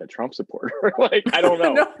guy's like a Trump supporter? Like I don't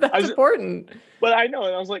know. No, I that's was important. but I know,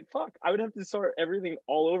 and I was like, fuck, I would have to start everything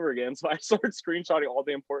all over again. So I started screenshotting all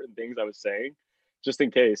the important things I was saying, just in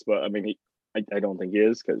case. But I mean, I don't think he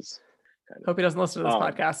is because kind Hope he doesn't listen to this of.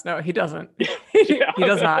 podcast. No, he doesn't. Yeah, He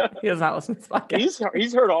does not. He does not listen to this podcast.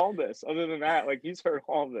 he's heard all this. Other than that, like he's heard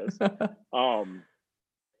all of this. Um,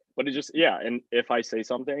 but it just yeah. And if I say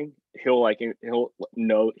something, he'll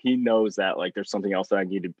know he knows that like there's something else that I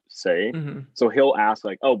need to say. Hmm. So he'll ask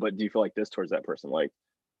like, oh, but do you feel like this towards that person? Like,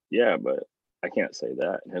 yeah, but I can't say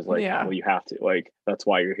that. And he's like, Yeah. well, you have to. Like, that's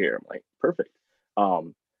why you're here. I'm like, perfect.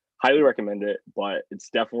 Um, highly recommend it, but it's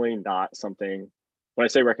definitely not something. When I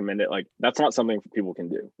say recommend it, like that's not something people can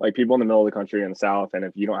do. Like people in the middle of the country in the South, and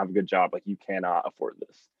if you don't have a good job, like you cannot afford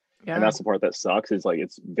this. And Yeah. that's the part that sucks is like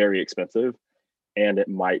it's very expensive and it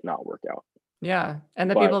might not work out. Yeah. And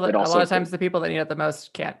the But people it that, a lot also of times, could. the people that need it the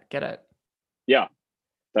most can't get it. Yeah,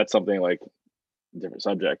 that's something like a different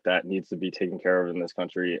subject that needs to be taken care of in this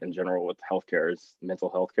country in general with healthcare is mental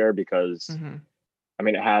health care because Mm-hmm. I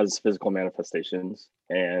mean it has physical manifestations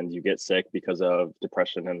and you get sick because of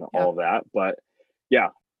depression and all Yep. of that. But yeah,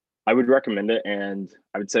 I would recommend it, and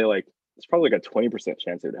I would say like it's probably like a 20%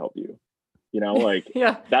 chance it would help you. Like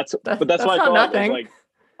Yeah. but that's That's why I not thought is nothing. like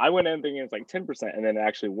I went in thinking it's like 10% and then it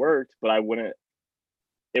actually worked, but I wouldn't.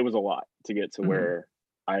 It was a lot to get to Mm-hmm. where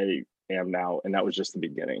I am now, and that was just the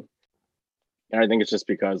beginning. And I think it's just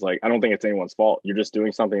because like I don't think it's anyone's fault. You're just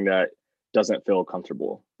doing something that doesn't feel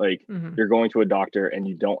comfortable. Like Mm-hmm. you're going to a doctor and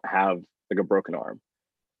you don't have like a broken arm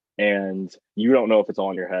and you don't know if it's all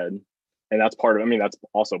in your head. And that's part of, I mean, that's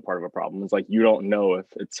also part of a problem. It's like you don't know if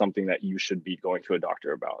it's something that you should be going to a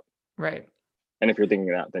doctor about. Right. And if you're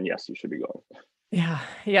thinking that, then yes, you should be going. Yeah.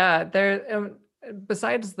 Yeah. There,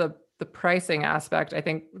 besides the pricing aspect, I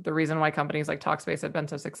think the reason why companies like Talkspace have been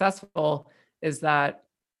so successful is that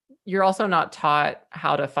you're also not taught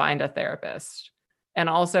how to find a therapist. And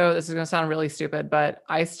also, this is going to sound really stupid, but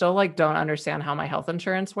I still like don't understand how my health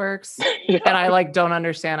insurance works. And Yeah. I like don't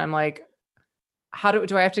understand. I'm like, how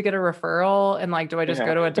do I have to get a referral? And like, do I just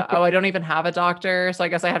Yeah. go to oh, I don't even have a doctor. So I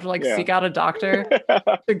guess I have to like Yeah. seek out a doctor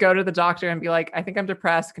to go to the doctor and be like, I think I'm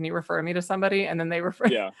depressed. Can you refer me to somebody? And then they refer.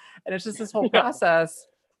 Yeah. And it's just this whole Yeah. process.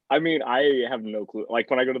 I mean, I have no clue. Like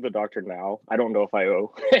when I go to the doctor now, I don't know if I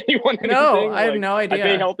owe anyone No, anything. I have Like no I pay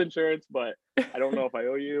idea. health insurance, but I don't know if I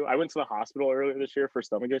owe you. I went to the hospital earlier this year for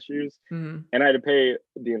stomach issues Mhm. and I had to pay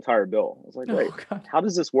the entire bill. I was like, wait, Oh God. how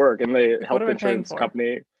does this work? And the Like, what health am I paying insurance for?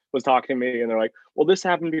 company was talking to me and they're like, well, this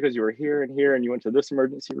happened because you were here and here and you went to this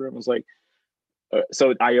emergency room. I was like,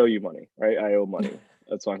 so I owe you money, right? I owe money.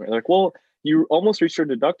 That's why I'm like, well, you almost reached your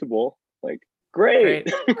deductible. Like,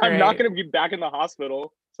 great. Great. I'm not Great. going to be back in the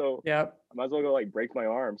hospital. So Yep. I might as well go like break my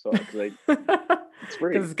arm. So because like it's Because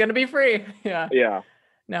free. it's gonna be free. Yeah. Yeah.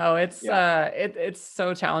 No, Yeah. it's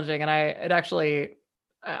so challenging. And it actually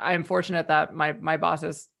I'm fortunate that my boss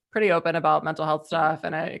is pretty open about mental health Mhm. stuff.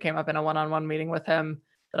 And it came up in a one-on-one meeting with him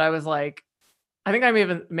that I was like, I think I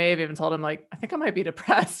may have even told him like, I think I might be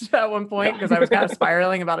depressed at one point Yeah. because I was kind of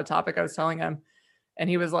spiraling about a topic I was telling him. And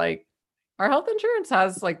he was like, our health insurance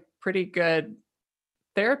has like pretty good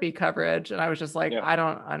therapy coverage. And I was just like, Yeah. I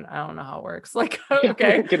don't know how it works. Like, Yeah.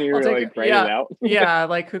 okay, Can I'll you take like write it yeah, out? yeah.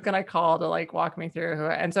 Like who can I call to like walk me through who,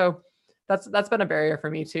 and so that's been a barrier for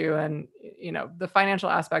me too. And the financial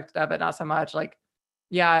aspect of it, not so much. Like,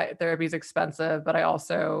 yeah, therapy is expensive, but I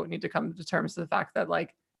also need to come to terms with the fact that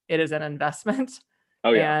like it is an investment.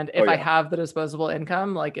 Oh yeah. And Oh if I yeah. have the disposable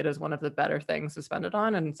income, like it is one of the better things to spend it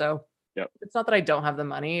on. And so Yep. it's not that I don't have the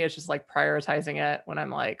money. It's just like prioritizing it when I'm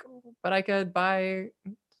like, but I could buy,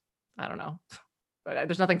 I don't know, but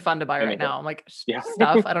there's nothing fun to buy right Anything. now. I'm like, Yeah.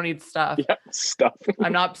 stuff. I don't need stuff. Yeah. Stuff.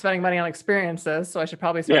 I'm not spending money on experiences, so I should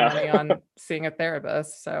probably spend Yeah. money on seeing a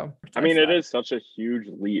therapist. So I that's mean, it that. is such a huge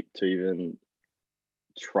leap to even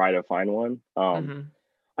try to find one. Hmm.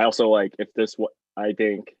 I also like if this what I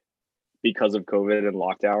think because of COVID and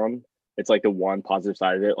lockdown, it's like the one positive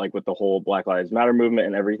side of it, like with the whole Black Lives Matter movement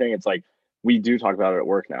and everything. It's like we do talk about it at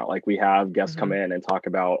work now. Like we have guests come Hmm. in and talk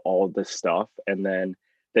about all of this stuff, and then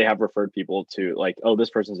they have referred people to like, oh, this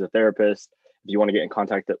person's a therapist. If you want to get in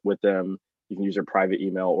contact with them, you can use your private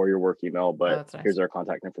email or your work email, Oh, but that's nice. here's our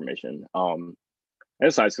contact information. And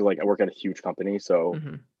it's nice because like I work at a huge company, so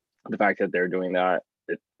Hmm. the fact that they're doing that,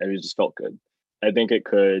 it just felt good. I think it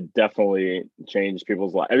could definitely change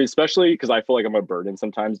people's lives. I mean, especially because I feel like I'm a burden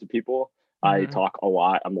sometimes to people. I Hmm. talk a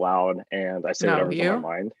lot, I'm loud, and I say No, whatever's on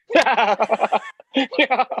my you? mind.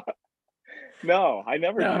 Yeah. No, I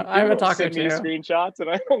never No, do. I'm People a don't talker send me too. screenshots, and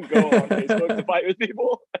I don't go on Facebook to fight with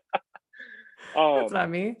people. That's Um, not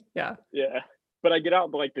me. Yeah. yeah, but I get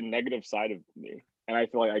out like the negative side of me, and I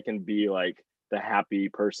feel like I can be like the happy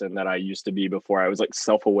person that I used to be before I was like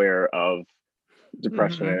self-aware of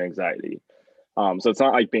depression and Hmm. anxiety. So it's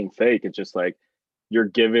not like being fake. It's just like you're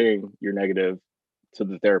giving your negative to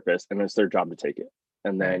the therapist, and it's their job to take it.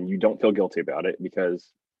 And Right. then you don't feel guilty about it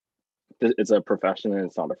because it's a profession and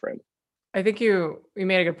it's not a friend. I think you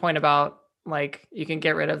made a good point about like you can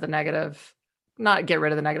get rid of the negative, not get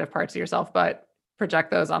rid of the negative parts of yourself, but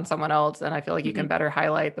project those on someone else. And I feel like you can Hmm. better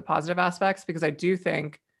highlight the positive aspects because I do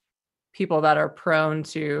think people that are prone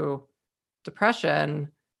to depression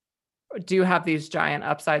do have these giant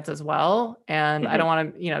upsides as well. And I Mhm. don't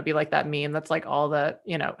want to, be like that meme that's like all the,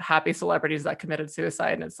 happy celebrities that committed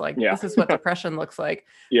suicide. And it's like, Yeah. this is what depression looks like.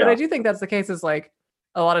 But I Yeah. do think that's the case, is like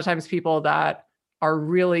a lot of times people that are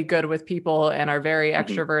really good with people and are very Mhm.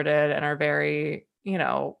 extroverted and are very,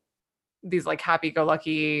 these like happy go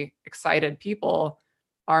lucky, excited people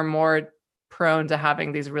are more prone to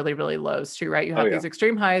having these really, really lows too, right? You Oh have yeah. these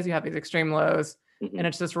extreme highs, you have these extreme lows, Mhm. and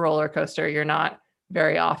it's this roller coaster. You're not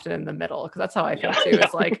very often in the middle, because that's how I feel Yeah. too.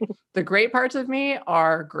 Is like the great parts of me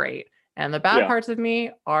are great and the bad Yeah. parts of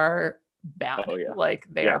me are bad. Oh yeah. Like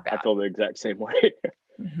they are Yeah. I bad. feel the exact same way.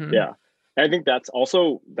 Hmm. Yeah. And I think that's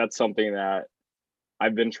something that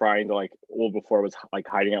I've been trying to like, well, before I was like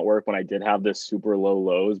hiding at work when I did have this super low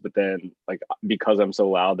lows, but then like because I'm so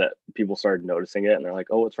loud that people started noticing it and they're like,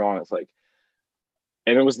 oh, what's wrong? It's like,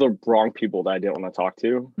 and it was the wrong people that I didn't want to talk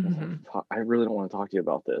to. I was like, Hmm. "Fuck, I really don't want to talk to you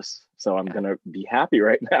about this. So I'm Yeah. gonna be happy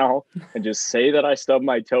right now and just say that I stubbed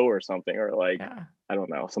my toe or something, or like, Yeah. I don't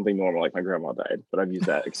know, something normal like my grandma died. But I've used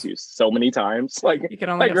that excuse so many times. Like You can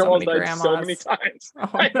only my have so grandma's many died so many grandmas. times. Oh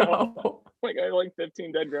I know. no. Like I have like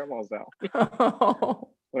 15 dead grandmas now. Oh,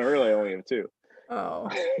 When I really only have two. oh.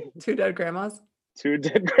 Two dead grandmas. Two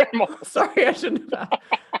dead grandmas. Sorry, I shouldn't have.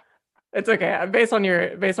 It's okay. Based on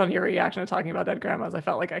your reaction to talking about dead grandmas, I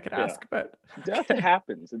felt like I could Yeah. ask, but Death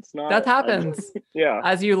happens. It's death not happens, yeah.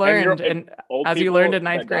 as you And learned, if and old as you learned people in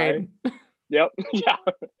ninth that die, grade. yep. Yeah.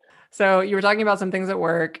 So you were talking about some things at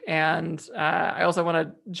work, and I also want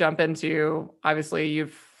to jump into, obviously,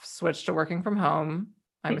 you've switched to working from home.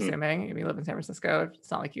 I'm Hmm. assuming you live in San Francisco.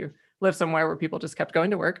 It's not like you live somewhere where people just kept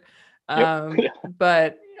going to work. Yep. Yeah.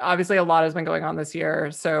 But obviously, a lot has been going on this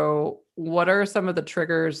year. So, what are some of the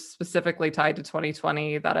triggers specifically tied to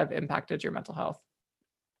 2020 that have impacted your mental health?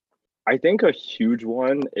 I think a huge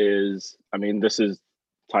one is, I mean, this is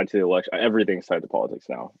tied to the election. Everything's tied to politics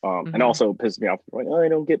now. And Hmm. also pisses me off. Like, oh, I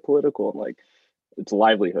don't get political. I'm like, it's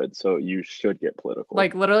livelihood, so you should get political.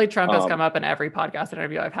 Like literally, Trump has Um, come up in every podcast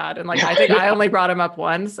interview I've had, and like yeah, I think yeah, I only brought him up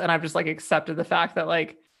once, and I've just like accepted the fact that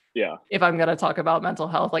like yeah. if I'm going to talk about mental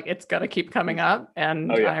health, like it's going to keep coming He's, up, oh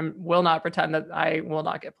and yeah, I will not pretend that I will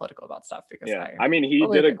not get political about stuff, because yeah. I I mean, he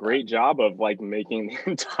totally did a agree with that. great job of like making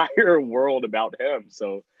the entire world about him.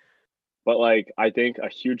 So, but like, I think a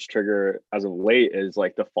huge trigger as of late is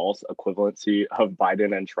like the false equivalency of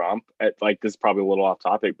Biden and Trump. Like, this is probably a little off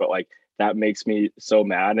topic, but like that makes me so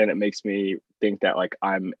mad, and it makes me think that like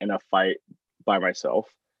I'm in a fight by myself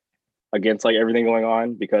against like everything going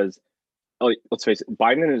on because like let's face it,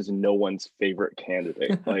 Biden is no one's favorite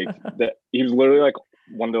candidate. Like that he was literally like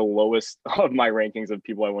one of the lowest of my rankings of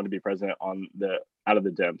people I want to be president on the out of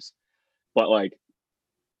the Dems. But like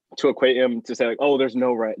to equate him to say like, oh, there's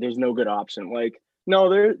no good option. Like,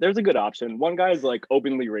 no, there's a good option. One guy is like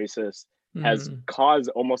openly racist, has Hmm. caused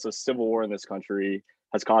almost a civil war in this country,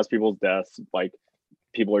 has caused people's deaths. Like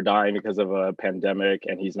people are dying because of a pandemic,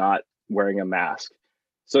 and he's not wearing a mask.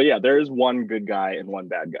 So yeah, there is one good guy and one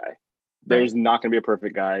bad guy. Right. There's not going to be a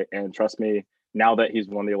perfect guy, and trust me, now that he's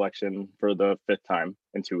won the election for the fifth time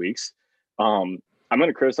in 2 weeks, um, I'm going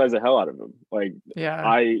to criticize the hell out of him. Like Yeah.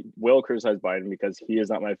 I will criticize Biden because he is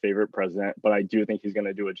not my favorite president, but I do think he's going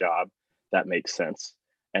to do a job that makes sense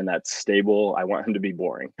and that's stable. I want him to be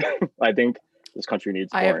boring. I think this country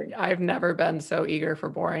needs boring. I've never been so eager for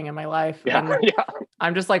boring in my life, Yeah, and yeah,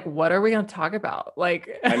 I'm just like, what are we going to talk about? Like,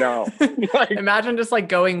 I know. Like, imagine just like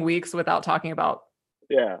going weeks without talking about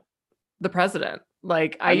yeah. the president.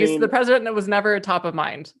 Like I the mean, president that was never top of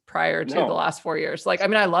mind prior to the no. last 4 years. Like, I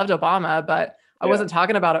mean, I loved Obama, but I Yeah, wasn't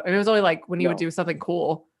talking about it. I mean, it was only like when he would no. do something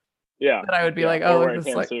cool Yeah, that I would be yeah. like, Or oh, wear a this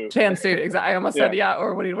tan like suit. tan suit. Exactly. I almost said, Yeah, yeah.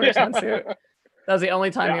 Or when he'd wear a tan suit. yeah. That was the only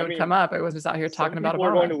time Yeah, he I would come mean, up. I was just out here some talking about people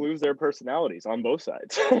are going Obama. to lose their personalities on both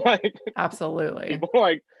sides. Like Absolutely. people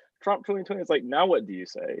like Trump 2020. It's like, now what do you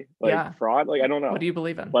say? Like Yeah. fraud? Like I don't What do know. you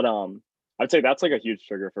believe in? But I'd say that's like a huge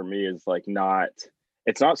trigger for me is like not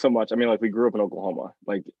it's not so much. I mean, like we grew up in Oklahoma.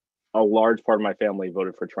 Like a large part of my family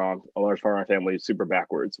voted for Trump. A large part of my family is super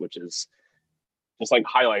backwards, which is just like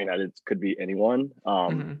highlighting that it could be anyone.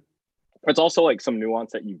 Hmm. It's also like some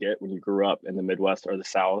nuance that you get when you grew up in the Midwest or the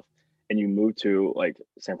South and you move to like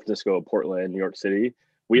San Francisco, Portland, New York City.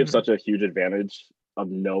 We have Hmm. such a huge advantage of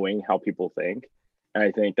knowing how people think. And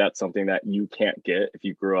I think that's something that you can't get if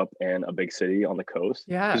you grew up in a big city on the coast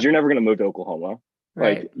because Yeah. you're never going to move to Oklahoma.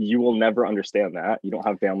 Like Right. you will never understand that. You don't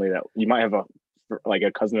have family that you might have a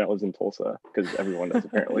cousin that lives in Tulsa because everyone does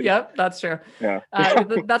apparently. Yep, that's true. Yeah.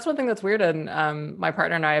 That's one thing that's weird. And my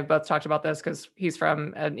partner and I have both talked about this because he's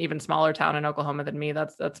from an even smaller town in Oklahoma than me.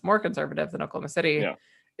 That's more conservative than Oklahoma City. Yeah.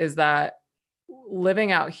 Is that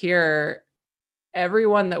living out here?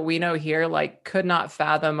 everyone that we know here like could not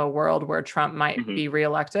fathom a world where Trump might Hmm. be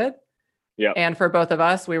reelected. Yeah. And for both of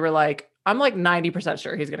us, we were like, I'm like 90%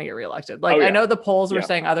 sure he's going to get reelected. Like, Oh I yeah. know the polls were Yeah.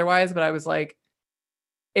 saying otherwise, but I was like,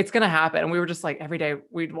 it's going to happen. And we were just like, every day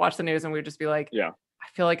we'd watch the news and we'd just be like, Yeah. I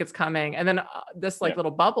feel like it's coming. And then this like Yeah.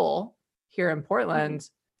 little bubble here in Hmm. Portland,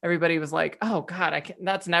 everybody was like, oh God, I can't,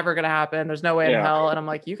 that's never going to happen. There's no way in Yeah. hell. And I'm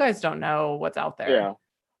like, you guys don't know what's out there. Yeah.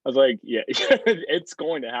 I was like, yeah, it's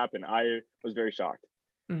going to happen. I was very shocked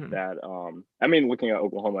Mhm. that I mean, looking at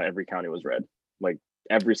Oklahoma, every county was red. Like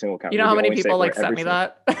every single county. You know We're how the many only state people where like sent every me single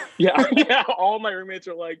that? yeah, yeah. All my roommates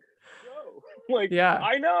are like, yo, like, Yeah.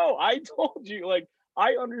 I know, I told you, like,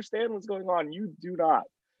 I understand what's going on. You do not.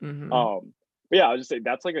 Hmm. But yeah, I was just saying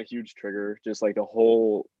that's like a huge trigger, just like the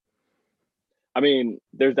whole I mean,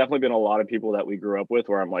 there's definitely been a lot of people that we grew up with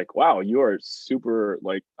where I'm like, wow, you are super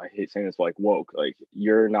like I hate saying this, but like woke. Like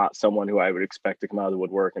you're not someone who I would expect to come out of the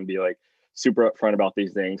woodwork and be like super upfront about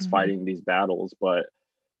these things, Hmm. fighting these battles. But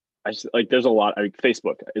I just like there's a lot. I mean,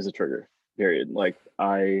 Facebook is a trigger. Period. Like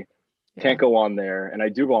I Yeah. can't go on there, and I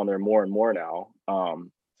do go on there more and more now,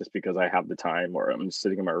 just because I have the time or I'm just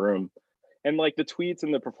sitting in my room. And like the tweets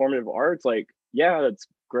and the performative arts, like yeah, that's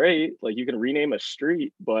great. Like you can rename a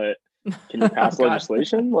street, but can you Oh pass God.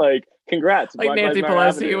 legislation? Like, congrats, Like Black Lives Nancy Matter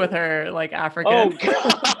Pelosi with Avenue. her like Oh African.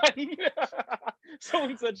 God!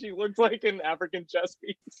 Someone said she looked like an African chess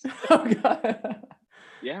piece. Oh God.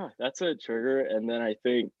 Yeah, that's a trigger. And then I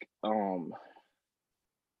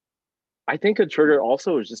think a trigger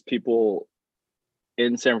also is just people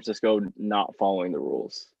in San Francisco not following the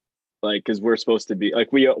rules. Like, because we're supposed to be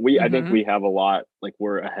like we I think Hmm. we have a lot like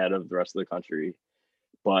we're ahead of the rest of the country,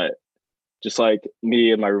 but just like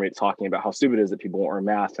me and my roommate talking about how stupid it is that people won't wear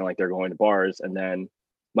masks and like they're going to bars, and then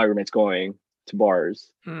my roommate's going to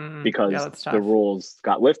bars Yeah, because that's the tough. rules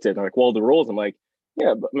got lifted. They're like, well, the rules. I'm like,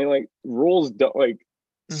 yeah, but I mean, like rules don't like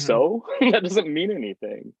Hmm. so that doesn't mean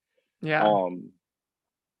anything. Yeah. Um,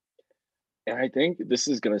 and I think this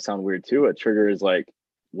is gonna sound weird too. A trigger is like,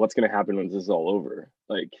 what's gonna happen when this is all over?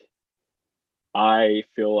 Like, I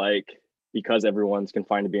feel like because everyone's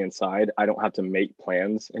confined to be inside, I don't have to make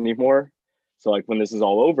plans anymore. So like when this is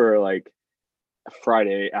all over, like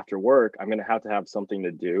Friday after work, I'm gonna have to have something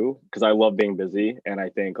to do because I love being busy, and I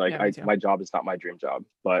think like Yeah, me I too. my job is not my dream job,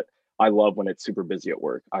 but I love when it's super busy at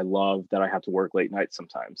work. I love that I have to work late nights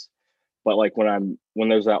sometimes, but like when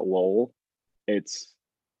there's that lull, it's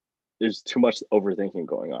there's too much overthinking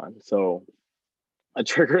going on. So a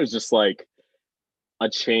trigger is just like a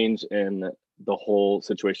change in the whole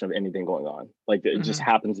situation of anything going on. Like it just Hmm.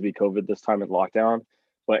 happens to be COVID this time in lockdown,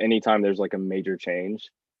 but anytime there's like a major change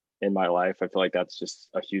in my life, I feel like that's just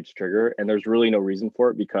a huge trigger. And there's really no reason for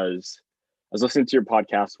it because I was listening to your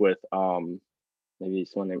podcast with maybe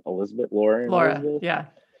someone named Laura. Elizabeth, Yeah.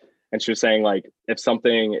 and she was saying like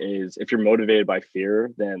if you're motivated by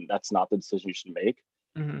fear, then that's not the decision you should make.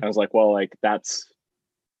 Hmm. And I was like, well, like that's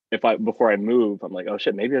if I before I move, I'm like, oh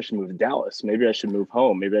shit, maybe I should move to Dallas. Maybe I should move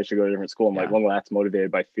home. Maybe I should go to a different school. I'm like, Yeah. well, that's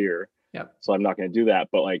motivated by fear. Yep. So I'm not going to do that.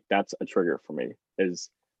 But like, that's a trigger for me is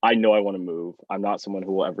I know I want to move. I'm not someone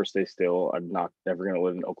who will ever stay still. I'm not ever going to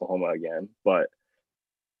live in Oklahoma again. But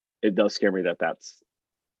it does scare me that that's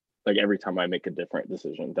like every time I make a different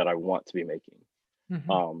decision that I want to be making.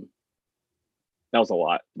 Hmm. Um, that was a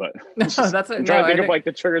lot, but No, it's just that's it. I'm No, trying to I think of think, like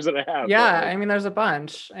the triggers that I have. But yeah, like, I mean, there's a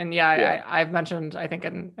bunch. And yeah, yeah, I've mentioned, I think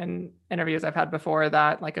in interviews I've had before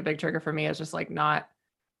that like a big trigger for me is just like not,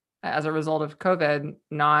 as a result of COVID,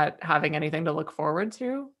 not having anything to look forward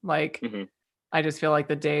to. Like, hmm, I just feel like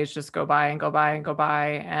the days just go by and go by and go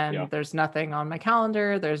by, yeah. and there's nothing on my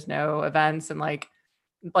calendar. There's no events, and like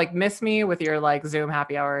miss me with your like Zoom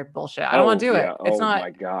happy hour bullshit. I don't want Oh to do it. yeah. It's Oh not.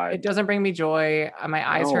 my God. It doesn't bring me joy. My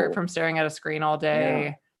eyes hurt No. from staring at a screen all Yeah.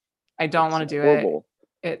 day. I don't It's want to do it. horrible.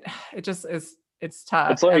 It it just is. It's It's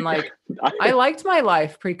tough. And like, like I I, liked my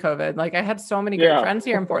life pre-COVID. Like I had so many great yeah, friends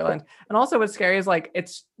here in Portland. And also what's scary is like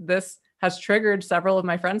this has triggered several of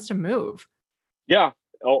my friends to move. yeah.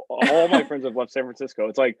 All my friends have left San Francisco.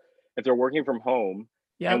 It's like if they're working from home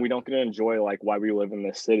and we Yep. don't get to enjoy like why we live in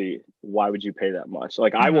this city, why would you pay that much?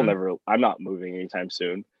 Like I will Hmm. never. I'm not moving anytime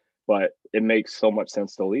soon. But it makes so much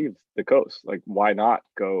sense to leave the coast. Like, why not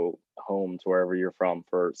go home to wherever you're from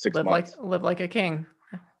for six months? Live like a king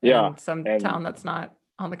Yeah, in some and town that's not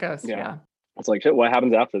on the coast. yeah, Yeah. it's like shit. What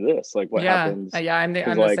happens after this? Like, what Yeah. happens? Yeah.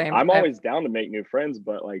 Because I'm the like same. I'm always down to make new friends,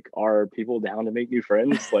 but like, are people down to make new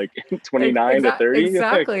friends? Like 29 to 30? Like,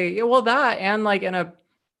 Exactly. Yeah, well, that and like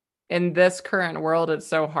in this current world, it's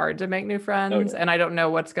so hard to make new oh friends, yeah, and I don't know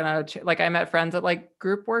what's gonna like. I met friends at like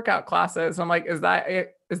group workout classes. I'm like, is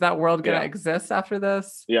that world gonna yeah, exist after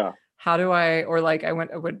this? yeah. how do I, or like I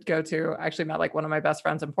would go to, I actually met like one of my best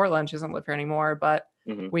friends in Portland. She doesn't live here anymore, but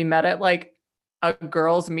Hmm. we met at like a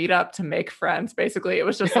girls meetup to make friends. Basically, it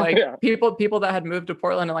was just Yeah, like yeah, people that had moved to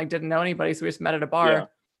Portland and like didn't know anybody. So we just met at a yeah, bar,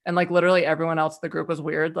 and like literally everyone else in the group was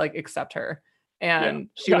weird, like except her. yeah, And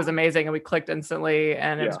she yeah, was amazing and we clicked instantly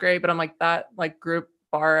and it was yeah. great. But I'm like, that like group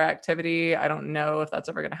bar activity, I don't know if that's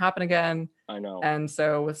ever going to happen again. I know. And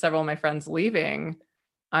so with several of my friends leaving,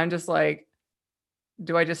 I'm just like,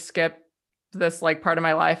 do I just skip this like part of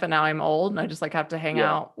my life and now I'm old and I just like have to hang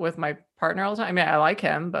Yeah, out with my partner all the time? I mean, I like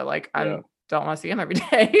him, but like yeah. I'm don't want to see him every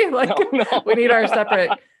day. No, Like no. we need our separate.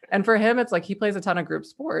 And for him, it's like he plays a ton of group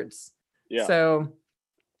sports. Yeah, So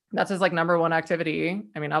that's his like number one activity.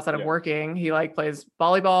 I mean, outside of yeah, working, he like plays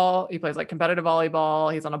volleyball. He plays like competitive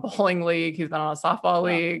volleyball. He's on a bowling league. He's been on a softball wow,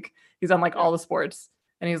 league. He's on like yeah, all the sports.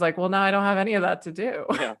 And he's like, well, now I don't have any of that to do.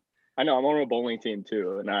 yeah. I know. I'm on a bowling team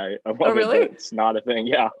too, and I Oh, love it, but really? it's not a thing.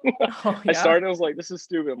 Yeah. Oh, I yeah. started. I was like, this is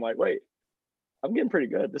stupid. I'm like, wait, I'm getting pretty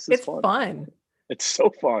good. This is It's fun. fun. It's so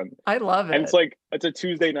fun. I love And it's it. like it's a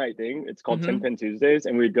Tuesday night thing. It's called 10 Hmm. Pin Tuesdays,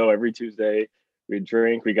 and we'd go every Tuesday. We'd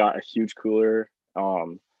drink. We got a huge cooler.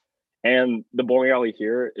 And the bowling alley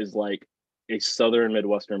here is like a southern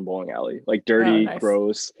Midwestern bowling alley, like Oh, dirty, nice.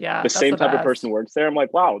 gross. Yeah, The that's same the type of person best. works there. I'm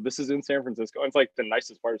like, wow, this is in San Francisco. It's like the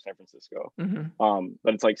nicest part of San Francisco. Hmm.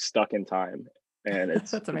 But it's like stuck in time, and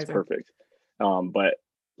That's it's amazing. perfect. But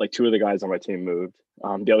like two of the guys on my team moved.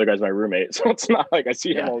 The other guy's my roommate, so it's not like I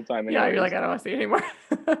see him Yeah. all the time, Yeah, you're like, anyways. I don't want to see it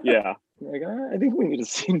anymore. Yeah, like I think we need to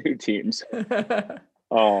see new teams.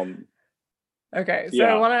 Um, Okay, so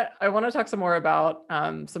yeah, I want to talk some more about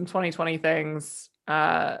some 2020 things.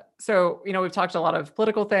 So you know we've talked a lot of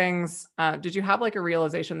political things. Did you have like a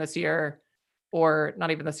realization this year, or not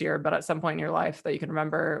even this year, but at some point in your life that you can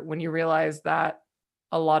remember when you realized that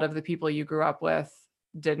a lot of the people you grew up with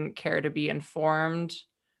didn't care to be informed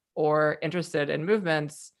or interested in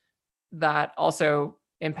movements that also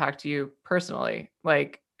impact you personally?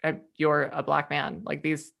 Like you're a Black man, like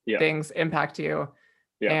these yeah, things impact you.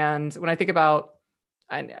 yeah. And when I think about,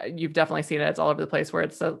 and you've definitely seen it, it's all over the place where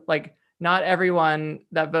it's like not everyone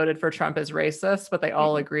that voted for Trump is racist, but they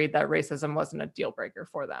all Hmm. agreed that racism wasn't a deal breaker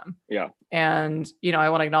for them. Yeah, And, you know, I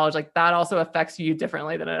want to acknowledge like that also affects you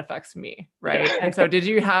differently than it affects me. Right. yeah. And so did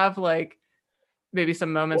you have like maybe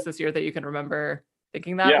some moments this year that you can remember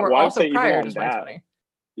thinking that, Yeah, or well, I would also say even prior to on that, 2020?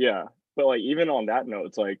 yeah. But like even on that note,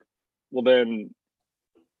 it's like, well then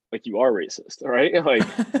like you are racist, right?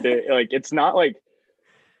 Like it's not like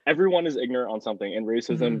everyone is ignorant on something and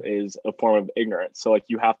racism Hmm. is a form of ignorance. So like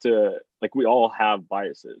you have to like we all have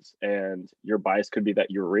biases and your bias could be that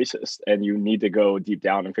you're racist and you need to go deep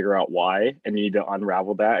down and figure out why and you need to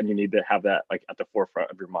unravel that and you need to have that like at the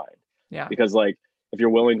forefront of your mind. Yeah. Because like if you're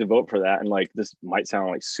willing to vote for that and like this might sound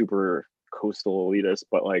like super coastal elitist,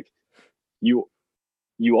 but like you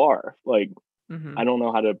you are like I Hmm. don't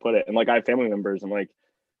know how to put it. And like I have family members and like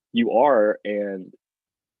you are and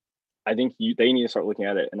I think they need to start looking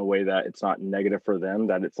at it in a way that it's not negative for them,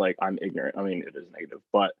 that it's like I'm ignorant. I mean, it is negative,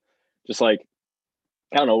 but just like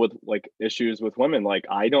I don't know, with like issues with women, like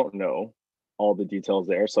I don't know all the details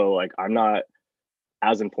there. So like I'm not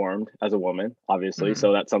as informed as a woman, obviously. Hmm.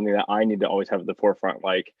 So that's something that I need to always have at the forefront.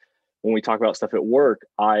 Like when we talk about stuff at work,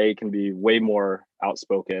 I can be way more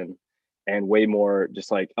outspoken and way more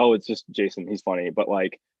just like, oh, it's just Jason, he's funny. But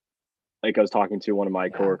like I was talking to one of my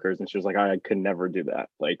Yeah. coworkers and she was like, I could never do that.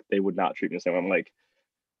 Like they would not treat me the same. I'm like,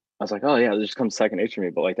 I was like, oh yeah, this just comes second nature to me,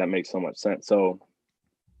 but like that makes so much sense. So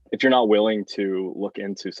if you're not willing to look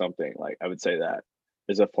into something, like I would say that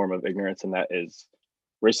is a form of ignorance, and that is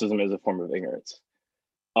racism is a form of ignorance.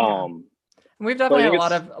 Yeah. Um, And we've but I definitely had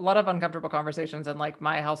think it's a lot of uncomfortable conversations in like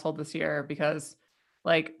my household this year because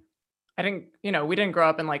like I didn't, you know, we didn't grow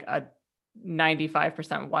up in like a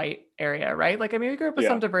 95% white area, right? Like I mean we grew up with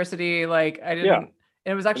some yeah, diversity. Like I yeah. didn't,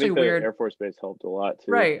 it was I actually think the weird. Air Force Base helped a lot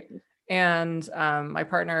too. Right. And my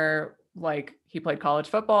partner, like he played college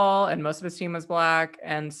football and most of his team was Black.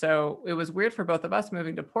 And so it was weird for both of us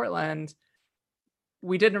moving to Portland.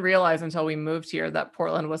 We didn't realize until we moved here that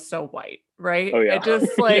Portland was so white, right? Oh It yeah,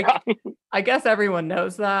 just like, yeah, I guess everyone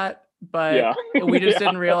knows that, yeah, but we just yeah,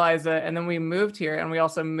 didn't realize it. And then we moved here and we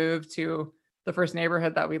also moved to the first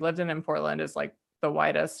neighborhood that we lived in Portland is like the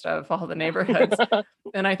whitest of all the neighborhoods.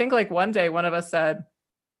 And I think like one day one of us said,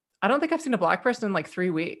 I don't think I've seen a Black person in like 3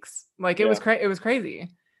 weeks. Like yeah, it was crazy.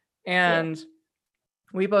 yeah, And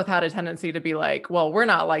we both had a tendency to be like, well, we're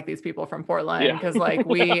not like these people from Portland yeah, because like yeah.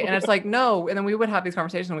 we, and it's like, no. And then we would have these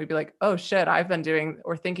conversations and we'd be like, oh shit, I've been doing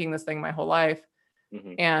or thinking this thing my whole life.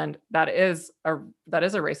 Hmm. And that is a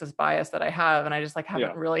racist bias that I have. And I just like Yeah,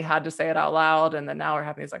 haven't really had to say it out loud. And then now we're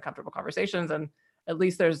having these uncomfortable conversations. And at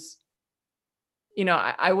least there's you know,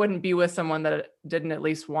 I wouldn't be with someone that didn't at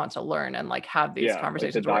least want to learn and like have these Yeah, like the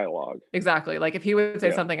conversations where dialogue. exactly. Like if he would say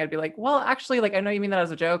Yeah, something, I'd be like, well, actually, like I know you mean that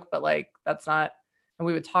as a joke, but like that's not, and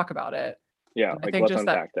we would talk about it. yeah, And I like think let's just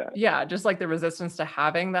that, unpack that. yeah, just like the resistance to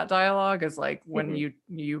having that dialogue is like when Hmm.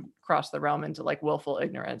 you cross the realm into like willful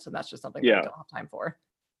ignorance, and that's just something that I Yeah, don't have time for.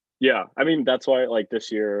 yeah. I mean, that's why like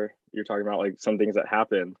this year you're talking about like some things that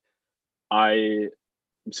happened. I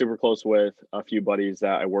am super close with a few buddies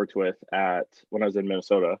that I worked with at when I was in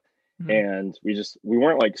Minnesota, Mhm. and we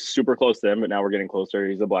weren't like super close to him, but now we're getting closer.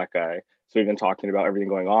 He's a black guy, so we've been talking about everything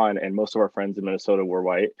going on, and most of our friends in Minnesota were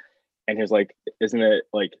white. And he's like, "Isn't it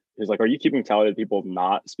like?" He's like, "Are you keeping tally of people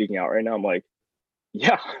not speaking out right now?" I'm like,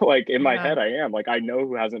 "Yeah." Like in my Yeah. head, I am. Like I know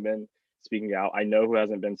who hasn't been speaking out. I know who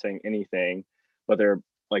hasn't been saying anything, but they're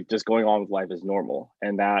like just going on with life as normal,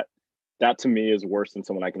 and that to me is worse than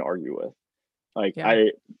someone I can argue with. Like Yeah.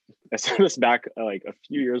 I said this back like a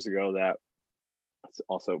few years ago that it's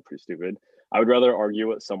also pretty stupid. I would rather argue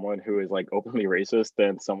with someone who is like openly racist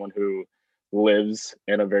than someone who lives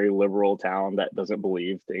in a very liberal town that doesn't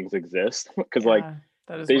believe things exist because like Yeah.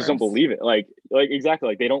 That is they just don't worse. believe it. Like exactly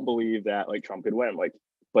like they don't believe that like Trump could win. Like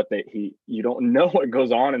but they he you don't know what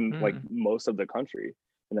goes on in like Mm. most of the country,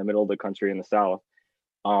 in the middle of the country in the south.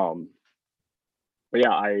 Um but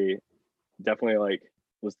yeah, I definitely like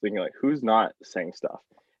was thinking like who's not saying stuff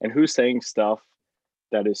and who's saying stuff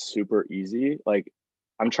that is super easy. Like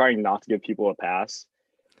I'm trying not to give people a pass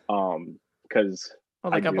because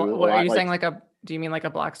Well, I like do a what are lot you saying? like Like a, do you mean like a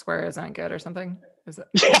black square isn't good or something? Is it?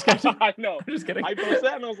 I'm yeah, just kidding. I know. I'm just kidding. I posted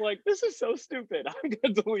that and I was like, this is so stupid. I'm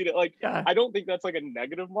gonna delete it. Like Yeah. I don't think that's like a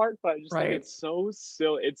negative mark, but I just think Right. it's so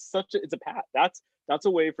silly. It's such a it's a pat. That's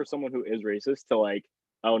a way for someone who is racist to like,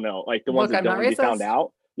 oh no, like the ones Look, that I'm don't not want to be found racist.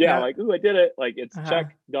 out. Yeah, Yeah. like, ooh, I did it. Like it's Uh-huh.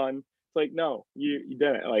 check, done. It's like, no, you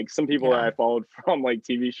didn't. Like some people that Yeah. I followed from like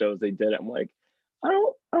TV shows, they did it. I'm like, I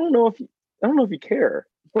don't know if you I don't know if you care.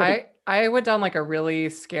 Like, I went down like a really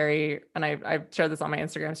scary, and I shared this on my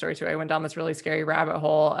Instagram story too. I went down this really scary rabbit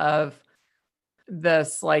hole of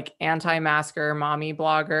this like anti-masker mommy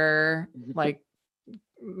blogger, like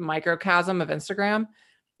microcosm of Instagram.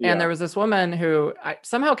 And yeah. there was this woman who I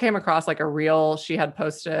somehow came across like a reel she had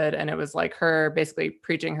posted, and it was like her basically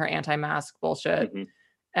preaching her anti-mask bullshit. Hmm.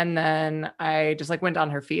 And then I just like went down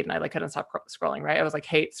her feed and I like couldn't stop scrolling, right? I was like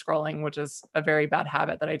hate scrolling, which is a very bad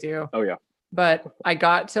habit that I do. Oh yeah. But I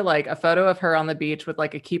got to like a photo of her on the beach with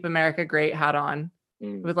like a Keep America Great hat on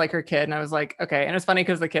Mm. with like her kid. And I was like, okay. And it's funny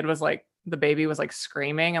because the kid was like, the baby was like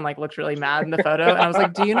screaming and like looked really mad in the photo. And I was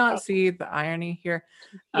like, do you not see the irony here?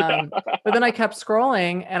 Yeah. But then I kept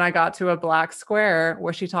scrolling and I got to a black square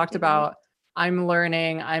where she talked Hmm. about, I'm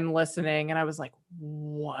learning, I'm listening. And I was like,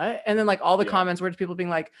 what? And then like all the Yeah. comments were just people being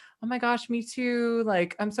like, oh my gosh, me too.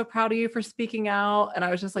 Like, I'm so proud of you for speaking out. And I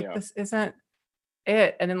was just like, Yeah. this isn't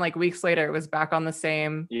it. And then like weeks later, it was back on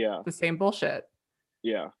Yeah. the same bullshit.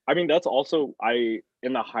 Yeah. I mean, that's also I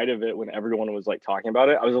in the height of it when everyone was like talking about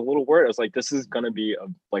it, I was a little worried. I was like, this is gonna be a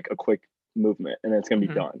like a quick movement and it's gonna be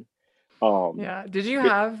Mhm. done. Um Yeah. Did you but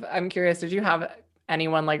have, I'm curious, did you have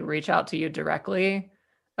anyone like reach out to you directly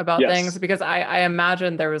about things? yes. Because I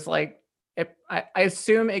imagine there was like, I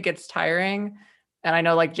assume it gets tiring. And I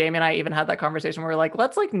know like Jamie and I even had that conversation where we're like,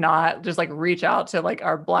 let's like not just like reach out to like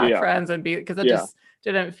our black Yeah. friends and be, because it Yeah. just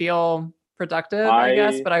didn't feel productive, I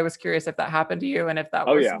guess. I But I was curious if that happened to you and if that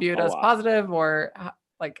oh was yeah, viewed a as lot. positive or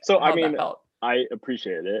like So I how that mean, felt. I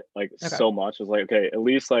appreciated it like Okay. so much. It's like, okay, at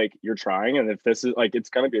least like you're trying. And if this is like it's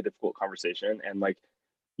gonna be a difficult conversation and like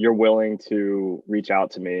you're willing to reach out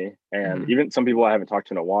to me. And Hmm. even some people I haven't talked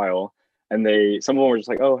to in a while, and some of them were just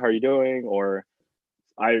like, oh, how are you doing? Or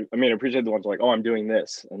I mean, I appreciate the ones like, oh, I'm doing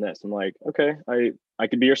this and this. I'm like, okay, I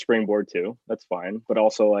could be your springboard too. That's fine. But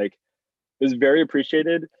also like it was very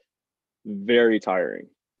appreciated, very tiring.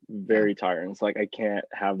 Yeah. Very tiring. It's like I can't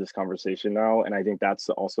have this conversation now. And I think that's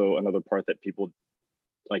also another part that people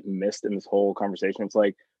like missed in this whole conversation. It's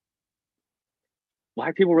like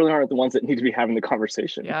black people really aren't the ones that need to be having the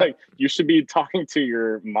conversation. Yeah. Like you should be talking to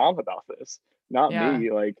your mom about this, not Yeah.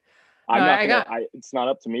 me. Like No, I'm not I gonna got, I it's not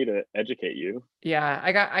up to me to educate you. yeah,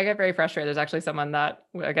 I get very frustrated. There's actually someone that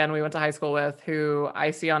again we went to high school with who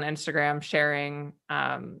I see on Instagram sharing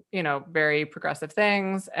you know, very progressive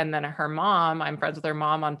things. And then her mom, I'm friends with her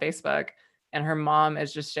mom on Facebook, and her mom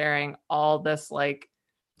is just sharing all this like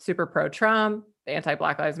super pro Trump,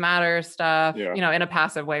 anti-Black Lives Matter stuff, Yeah. you know, in a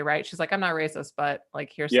passive way, right? She's like, I'm not racist, but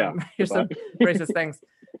like here's Yeah. some here's But some racist things.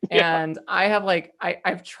 yeah. And I have like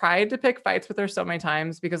I've tried to pick fights with her so many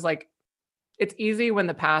times because like it's easy when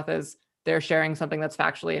the path is they're sharing something that's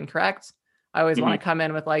factually incorrect. I always want Mhm. to come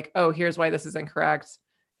in with like, oh, here's why this is incorrect.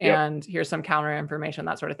 Yep. and here's some counter information,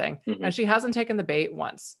 that sort of thing. Hmm. And she hasn't taken the bait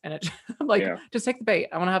once. And I'm like, Yeah. just take the bait.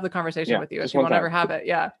 I want to have the conversation Yeah. with you if Just you one won't ever time. have it.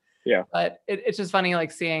 Yeah. Yeah. But it's just funny,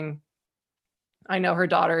 like seeing, I know her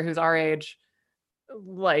daughter who's our age,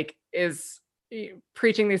 like is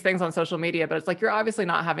preaching these things on social media, but it's like, you're obviously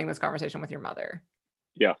not having this conversation with your mother.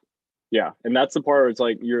 Yeah. Yeah. And that's the part where it's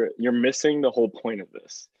like, you're missing the whole point of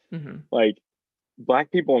this. Mm-hmm. Like,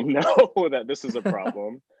 Black people know that this is a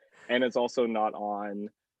problem. And it's also not on,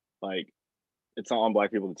 like, it's not on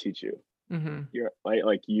Black people to teach you. Mm-hmm. You're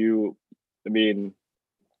like you, I mean,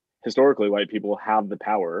 historically, white people have the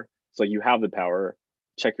power. So you have the power,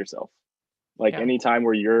 check yourself. Like Yeah. anytime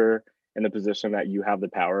where you're in the position that you have the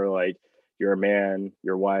power, like you're a man,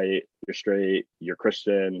 you're white, you're straight, you're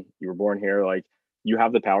Christian, you were born here, like you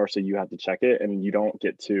have the power, so you have to check it, and you don't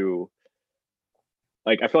get to,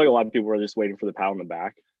 like, I feel like a lot of people are just waiting for the pat on the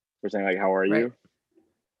back for saying like, how are you? Right.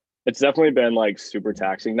 It's definitely been like super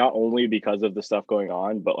taxing, not only because of the stuff going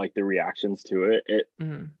on, but like the reactions to it.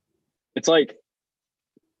 Mm-hmm. It's like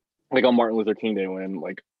on Martin Luther King Day when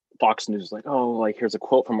like Fox News is like, oh, like here's a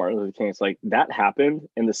quote from Martin Luther King. It's like that happened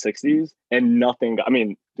in the 60s and nothing I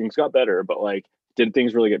mean, things got better, but like, did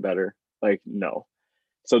things really get better? Like, no.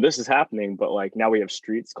 So this is happening, but like now we have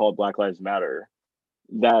streets called Black Lives Matter.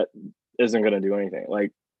 That isn't going to do anything.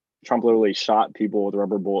 Like, Trump literally shot people with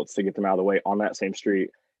rubber bullets to get them out of the way on that same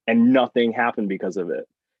street, and nothing happened because of it.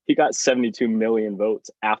 He got 72 million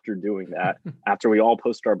votes after doing that, after we all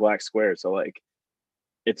posted our black squares. So like,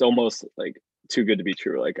 it's almost like too good to be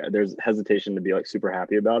true. Like, there's hesitation to be like super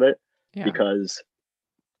happy about it, Yeah. because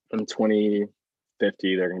in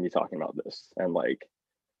 2050 they're going to be talking about this, and like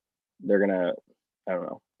they're going to, I don't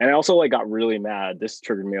know. And I also like got really mad. This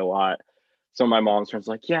triggered me a lot. So my mom's friends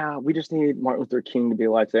like, yeah, we just need Martin Luther King to be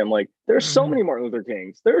alive today. I'm like, there's so Mm-hmm. many Martin Luther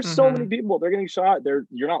Kings. There's so many Mm-hmm. people. They're getting shot.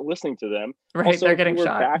 You're not listening to them. Right. Also, They're if we getting were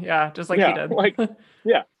shot. back, Yeah. Just like he yeah, did. like,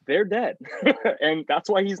 yeah, they're dead. And that's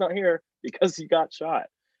why he's not here, because he got shot.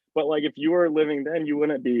 But like, if you were living then,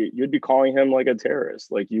 you'd be calling him like a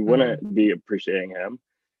terrorist. Like, you wouldn't be appreciating him.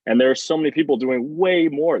 And there are so many people doing way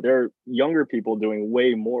more. There are younger people doing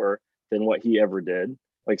way more than what he ever did.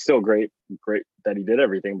 Like, still great that he did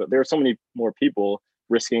everything, but there are so many more people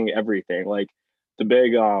risking everything. Like, the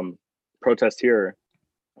big protest here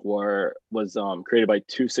was created by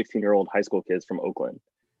two 16-year-old high school kids from Oakland.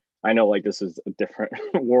 I know like this is a different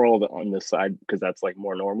world on this side because that's like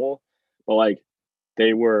more normal, but like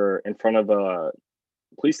they were in front of a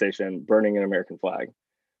police station burning an American flag.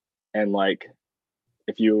 And like,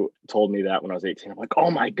 if you told me that when I was 18, I'm like, oh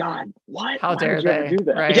my God, what? How Why dare would you ever they? do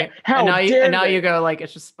that? Right. Yeah, how dare and now they? you go like,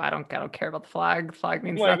 it's just, I don't care about the flag. The flag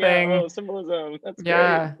means I'm like, yeah, nothing. oh, symbolism. That's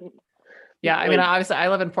Yeah. great. Yeah. I mean, Like, obviously I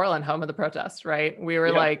live in Portland, home of the protests, right? We were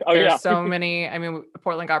yeah. like, Oh there's yeah. so many, I mean,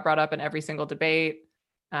 Portland got brought up in every single debate.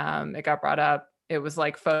 It got brought up. It was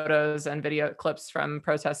like photos and video clips from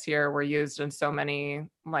protests here were used in so many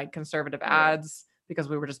like conservative ads because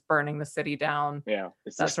we were just burning the city down. Yeah.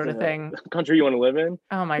 Is That this sort of thing. the country you want to live in?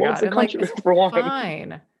 Oh my Well, it's God. the And like, country it's for one.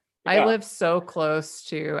 fine. I Yeah. live so close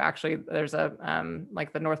to, actually, there's a,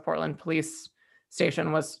 like the North Portland police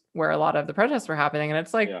station was where a lot of the protests were happening. And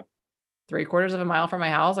it's like Yeah. 3/4 of a mile from my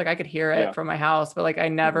house. Like I could hear it Yeah. from my house, but like I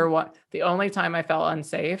never the only time I felt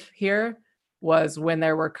unsafe here was when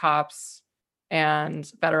there were cops and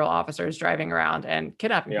federal officers driving around and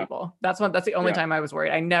kidnapping people. That's the only time I was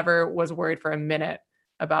worried. I never was worried for a minute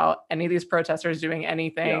about any of these protesters doing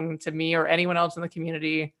anything to me or anyone else in the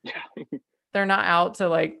community. Yeah. They're not out to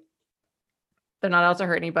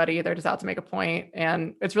hurt anybody. They're just out to make a point.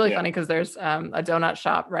 And it's really funny because there's a donut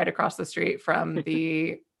shop right across the street from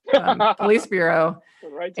the police bureau.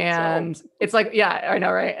 Right. And it's like, yeah, I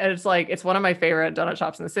know, right? And it's like, it's one of my favorite donut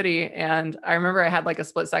shops in the city. And I remember I had like a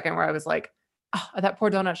split second where I was like, oh, that poor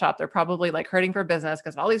donut shop, they're probably like hurting for business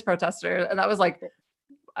because of all these protesters. And that was like,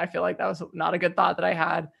 I feel like that was not a good thought that I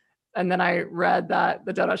had. And then I read that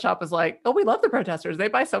the donut shop was like, oh, we love the protesters. They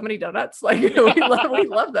buy so many donuts. Like we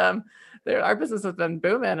love them. Our business has been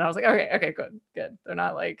booming. And I was like, okay, good. They're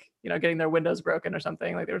not like, getting their windows broken or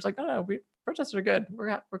something. Like they were just like, no, protesters are good.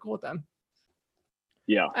 We're cool with them.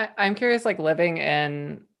 Yeah. I'm curious, like living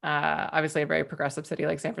in obviously a very progressive city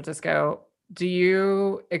like San Francisco, do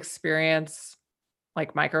you experience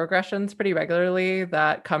like microaggressions pretty regularly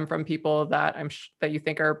that come from people that that you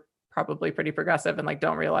think are probably pretty progressive and like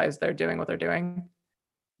don't realize they're doing what they're doing?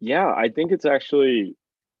 Yeah, I think it's actually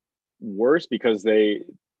worse because they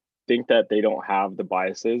think that they don't have the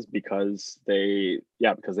biases because they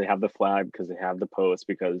have the flag, because they have the post,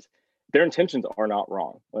 because their intentions are not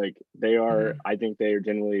wrong. Like they are, I think they are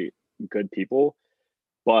genuinely good people.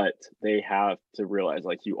 but they have to realize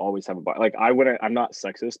like you always have a bias. Like I'm not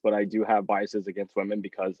sexist, but I do have biases against women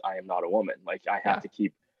because I am not a woman. Like I have Yeah. to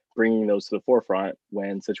keep bringing those to the forefront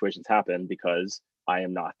when situations happen because I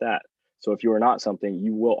am not that. So if you are not something,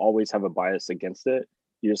 you will always have a bias against it.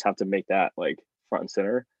 You just have to make that like front and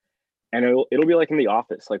center. And it'll be like in the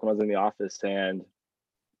office, like when I was in the office and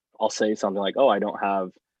I'll say something like, "Oh, I don't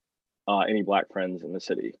have any black friends in the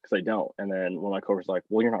city because I don't." And then one of my coworkers like,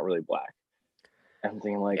 "Well, you're not really black." And I'm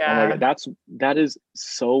thinking like, "Oh my god, Yeah. that is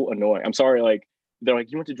so annoying." I'm sorry, like they're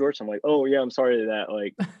like, "You went to Georgetown." I'm like, "Oh yeah, I'm sorry that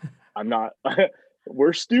like I'm not."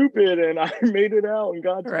 We're stupid, and I made it out and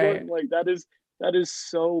got to Right. Georgetown. Like that is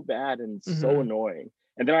so bad and so Hmm. annoying.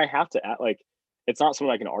 And then I have to act like it's not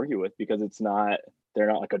someone I can argue with because it's not. They're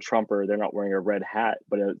not like a Trumper. They're not wearing a red hat,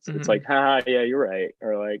 but it's like, Hmm. "Ha, yeah, you're right,"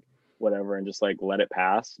 or like whatever, and just like let it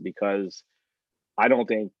pass because I don't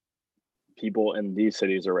think people in these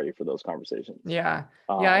cities are ready for those conversations. Yeah.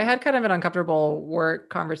 Yeah. I Um, had kind of an uncomfortable work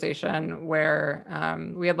conversation where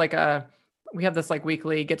we have this like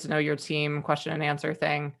weekly get to know your team question and answer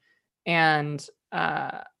thing. And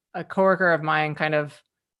a coworker of mine kind of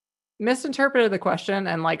misinterpreted the question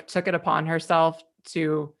and like took it upon herself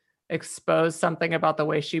to expose something about the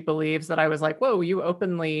way she believes that I was like, whoa, you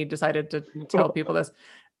openly decided to tell people this.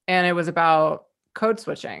 And it was about code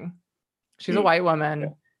switching. She's a mm, white yeah.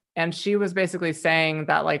 woman. And she was basically saying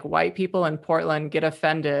that like white people in Portland get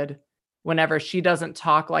offended whenever she doesn't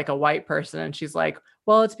talk like a white person. And she's like,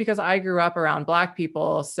 well, it's because I grew up around black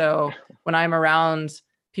people. So when I'm around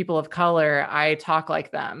people of color, I talk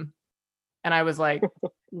like them. And I was like,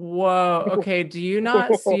 whoa, okay, do you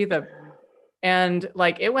not see the, and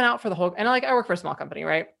like it went out for the whole, and like I work for a small company,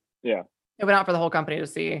 right? Yeah. It went out for the whole company to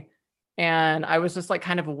see. And I was just like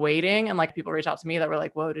kind of waiting. And like people reached out to me that were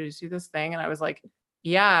like, whoa, did you see this thing? And I was like,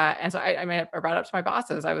 yeah. And so I mean, I brought it up to my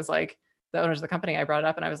bosses. I was like, the owners of the company, I brought it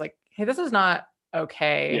up and I was like, hey, this is not Yeah.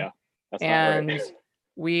 okay. That's not right. And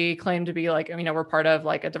we claim to be like, you know, we're part of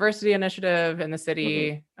like a diversity initiative in the Hmm.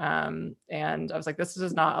 city. And I was like, this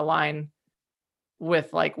does not align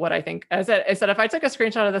with like what I think. I said, if I took a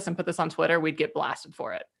screenshot of this and put this on Twitter, we'd get blasted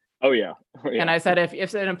for it. Oh yeah. And Yeah. I said,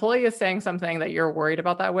 if an employee is saying something that you're worried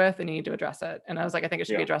about that with, then you need to address it. And I was like, I think it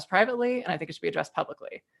should be Yeah. addressed privately, and I think it should be addressed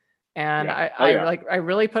publicly. And Yeah. Oh yeah. I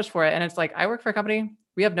really pushed for it. And it's like, I work for a company.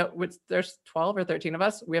 We have no, there's 12 or 13 of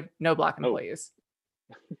us. We have no black Oh employees.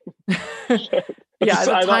 shit. Yeah, it's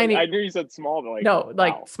a I tiny, knew you said small, but like no,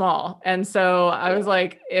 like wow. small. And so I was Yeah.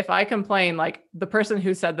 like, if I complain, like the person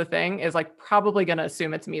who said the thing is like probably going to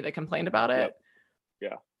assume it's me that complained about it.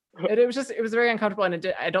 Yep. Yeah. It was just, it was very uncomfortable.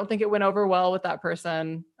 And I don't think it went over well with that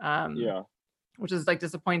person. Yeah. Which is like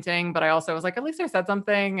disappointing. But I also was like, at least I said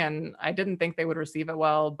something, and I didn't think they would receive it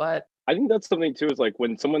well. But I think that's something too, is like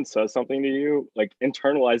when someone says something to you, like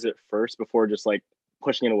internalize it first before just like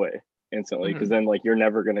pushing it away instantly. Cause mhm, then like you're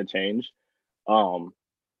never gonna change. Um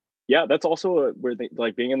yeah, that's also a weird thing.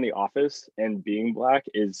 Like being in the office and being black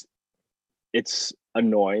is it's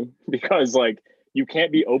annoying because like you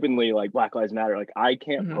can't be openly like Black Lives Matter. Like I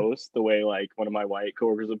can't mhm, post the way like one of my white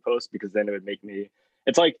coworkers would post because then it would make me.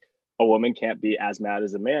 It's like a woman can't be as mad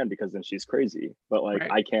as a man because then she's crazy. But like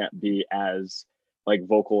right. I can't be as like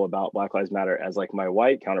vocal about Black Lives Matter as like my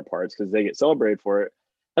white counterparts because they get celebrated for it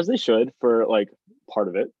as they should for like part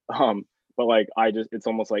of it. But like I just it's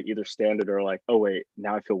almost like either standard or like oh wait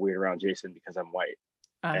now I feel weird around Jason because I'm white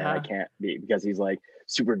and I Uh-huh. can't be because he's like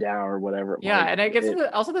super down or whatever. I'm Yeah, like and it gets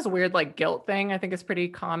it, also this weird like guilt thing. I think is pretty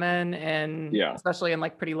common in, yeah, especially in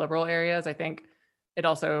like pretty liberal areas. I think it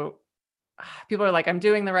also, people are like, I'm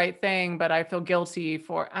doing the right thing, but I feel guilty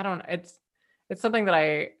for, I don't. It's something that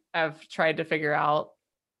I have tried to figure out,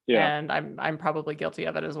 yeah, and I'm probably guilty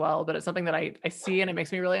of it as well. But it's something that I see, and it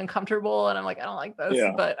makes me really uncomfortable, and I'm like, I don't like this,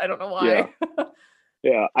 yeah, but I don't know yeah, why.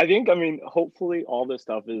 yeah. I think I mean hopefully all this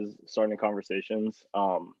stuff is starting conversations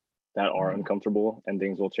that are Mhm. uncomfortable and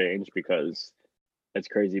things will change because it's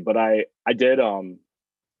crazy. But I did I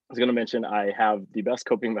was gonna mention I have the best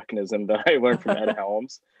coping mechanism that I learned from Ed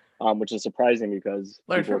Helms, which is surprising because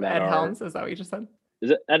Learned people from that Ed are Helms. Is that what you just said? is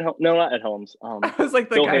it Ed Helms? No, not Ed Helms. I was like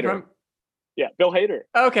the Bill guy Hader. from. Yeah, Bill Hader.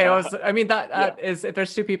 Okay, Uh, I mean that yeah, is, if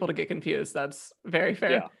there's two people to get confused, that's very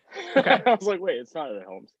fair. yeah. Okay. I was like, wait, it's not Ed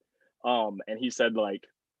Helms. And he said like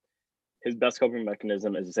his best coping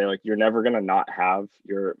mechanism is to say like you're never going to not have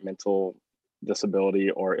your mental disability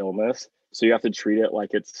or illness, so you have to treat it like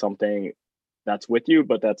it's something that's with you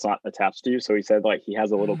but that's not attached to you. So he said like he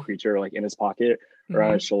has a little creature like in his pocket or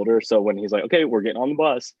on his Hmm. shoulder, so when he's like okay we're getting on the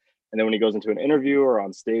bus, and then when he goes into an interview or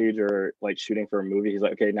on stage or like shooting for a movie he's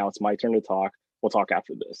like okay now it's my turn to talk, we'll talk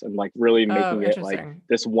after this, and like really Oh, making it like interesting.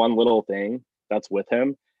 this one little thing that's with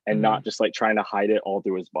him, and not just like trying to hide it all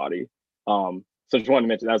through his body. So just wanted to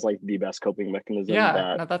mention that's like the best coping mechanism. Yeah,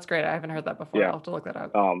 that no, that's great. I haven't heard that before. Yeah. I'll have to look that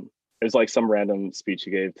up. It was like some random speech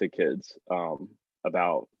he gave to kids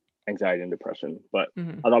about anxiety and depression, but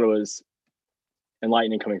I thought it was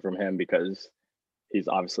enlightening coming from him because he's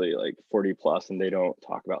obviously like 40 plus and they don't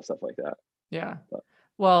talk about stuff like that. Yeah. But,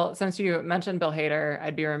 well, since you mentioned Bill Hader,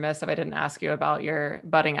 I'd be remiss if I didn't ask you about your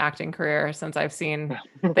budding acting career, since I've seen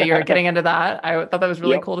that you're getting into that. I thought that was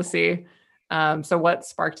really cool to see. So what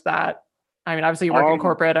sparked that? I mean, obviously you work in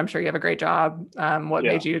corporate. I'm sure you have a great job. What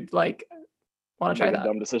made you like want to try that? A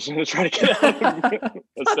dumb decision to try to get out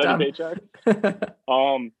a steady paycheck.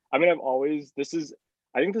 I mean,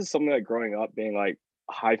 I think this is something that growing up being like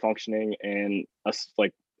high functioning in a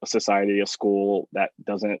society, a school that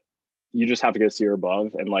doesn't, you just have to get a C or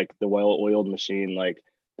above, and like the well-oiled machine, like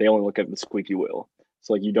they only look at the squeaky wheel.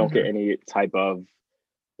 So like you don't get any type of,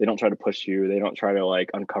 they don't try to push you. They don't try to like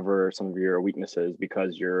uncover some of your weaknesses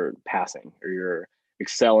because you're passing or you're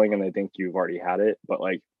excelling and they think you've already had it. But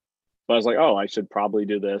I was like, oh, I should probably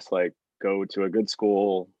do this, like go to a good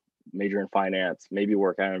school, major in finance, maybe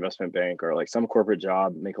work at an investment bank or like some corporate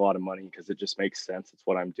job, make a lot of money because it just makes sense. It's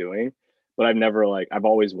what I'm doing. But I've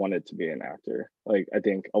always wanted to be an actor. Like I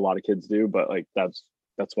think a lot of kids do, but like that's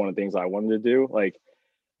one of the things I wanted to do. Like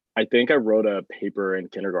I think I wrote a paper in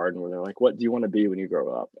kindergarten where they're like, what do you want to be when you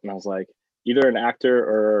grow up? And I was like, either an actor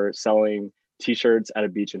or selling t-shirts at a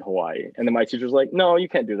beach in Hawaii. And then my teacher was like, no, you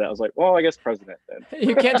can't do that. I was like, well, I guess president then.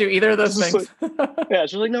 You can't do either of those things. Yeah,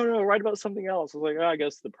 she's like, no, write about something else. I was like, oh, I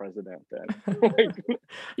guess the president then.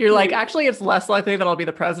 You're like, actually, it's less likely that I'll be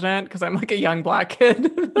the president because I'm like a young Black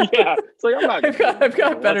kid. Yeah, it's like, I'm not. I've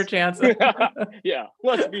got a better chance. Yeah,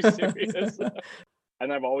 let's be serious.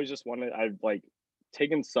 And I've always just wanted, I've like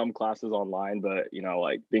taken some classes online, but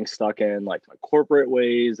like being stuck in like my corporate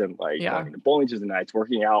ways and like going to bowling Tuesday nights,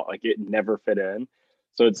 working out, like it never fit in.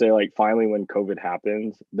 So I'd say like finally when COVID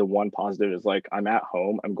happened, the one positive is like I'm at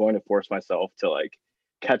home. I'm going to force myself to like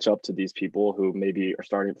catch up to these people who maybe are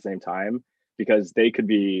starting at the same time, because they could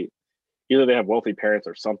be either they have wealthy parents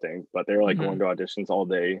or something, but they're like going to auditions all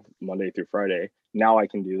day, Monday through Friday. Now I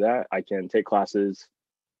can do that. I can take classes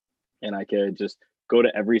and I could just go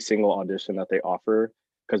to every single audition that they offer,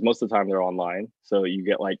 because most of the time they're online. So you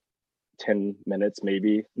get like 10 minutes,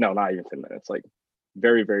 maybe. No, not even 10 minutes, like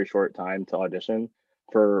very, very short time to audition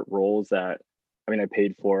for roles that, I mean, I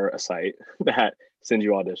paid for a site that sends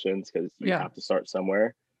you auditions because you have to start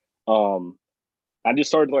somewhere. I just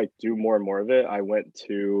started to like do more and more of it. I went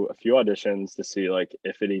to a few auditions to see like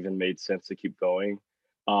if it even made sense to keep going.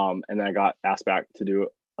 And then I got asked back to do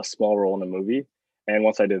a small role in a movie. And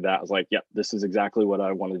once I did that, I was like, yeah, this is exactly what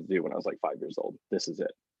I wanted to do when I was like 5 years old. This is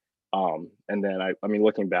it. And then I mean,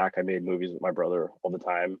 looking back, I made movies with my brother all the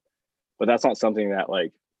time, but that's not something that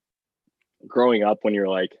like growing up when you're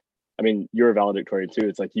like, I mean, you're a valedictorian too.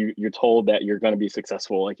 It's like you're told that you're going to be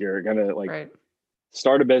successful. Like you're going to like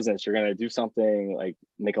start a business, you're going to do something, like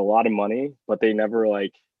make a lot of money, but they never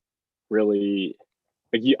like really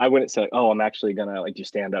like I wouldn't say like, oh, I'm actually going to like do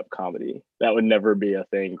stand-up comedy. That would never be a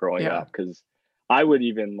thing growing up, because I would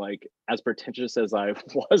even like, as pretentious as I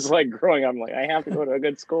was like growing up, I'm like, I have to go to a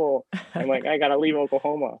good school. I'm like, I got to leave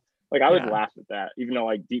Oklahoma. Like I would laugh at that, even though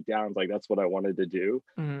like deep down, like that's what I wanted to do.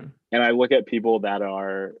 And I look at people that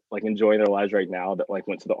are like enjoying their lives right now that like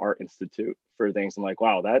went to the Art Institute for things. I'm like,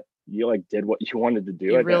 wow, that you like did what you wanted to do.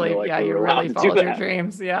 You really, you really followed your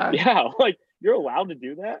dreams. Yeah. Yeah. Like you're allowed to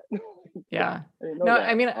do that. Yeah. No,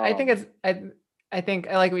 I mean, I think it's, I think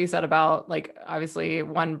I like what you said about like, obviously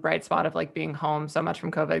one bright spot of like being home so much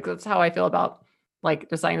from COVID, because that's how I feel about like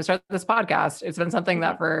deciding to start this podcast. It's been something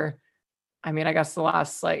that for, I mean, I guess the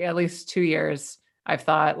last like at least 2 years, I've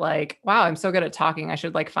thought like, wow, I'm so good at talking. I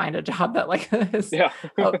should like find a job that like is,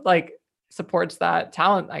 like supports that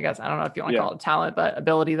talent. I guess, I don't know if you want to call it talent, but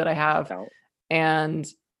ability that I have. And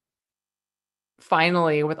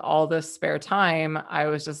finally, with all this spare time, I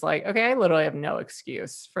was just like, okay, I literally have no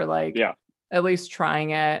excuse for like, at least trying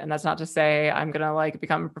it. And that's not to say I'm going to like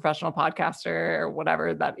become a professional podcaster or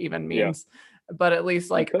whatever that even means, but at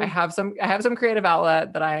least like I have some creative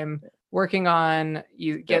outlet that I'm working on.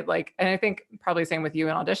 You get like, and I think probably same with you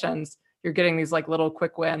in auditions, you're getting these like little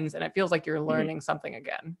quick wins and it feels like you're learning something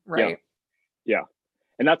again. Right. Yeah.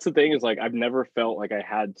 And that's the thing is like, I've never felt like I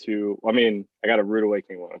had to, I mean, I got a rude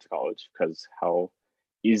awakening when I went to college because how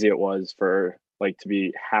easy it was for like to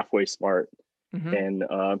be halfway smart in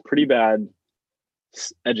a pretty bad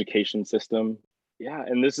education system. Yeah.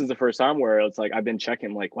 And this is the first time where it's like, I've been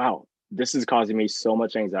checking like, wow, this is causing me so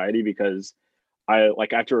much anxiety because I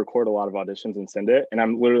have to record a lot of auditions and send it, and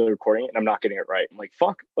I'm literally recording it and I'm not getting it right. I'm like,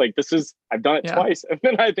 fuck, like I've done it Yeah. twice. And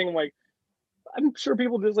then I think I'm like, I'm sure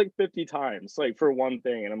people do this like 50 times, like for one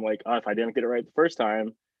thing. And I'm like, oh, if I didn't get it right the first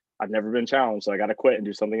time, I've never been challenged. So I got to quit and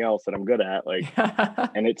do something else that I'm good at. Like,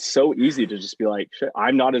 and it's so easy to just be like, shit,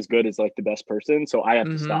 I'm not as good as like the best person. So I have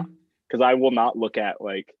to stop, because I will not look at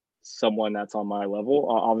like someone that's on my level.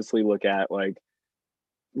 I'll obviously look at like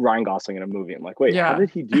Ryan Gosling in a movie. I'm like, wait, how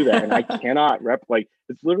did he do that? And I cannot like,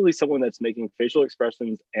 it's literally someone that's making facial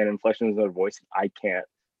expressions and inflections of their voice. I can't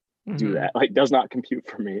do that. Like, does not compute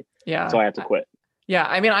for me. Yeah. So I have to quit. Yeah.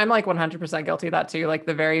 I mean, I'm like 100% guilty of that too. Like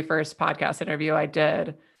the very first podcast interview I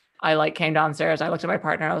did, I like came downstairs, I looked at my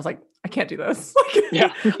partner, I was like, I can't do this.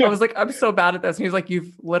 Like, I was like, I'm so bad at this. And he's like,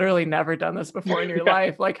 you've literally never done this before in your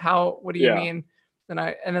life. Like, what do you mean?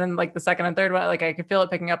 And then like the second and third one, like I could feel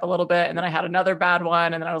it picking up a little bit. And then I had another bad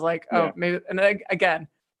one. And then I was like, maybe. And then again,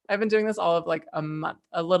 I've been doing this all of like a month,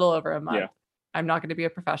 a little over a month. Yeah. I'm not going to be a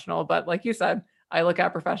professional, but like you said, I look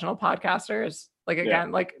at professional podcasters, like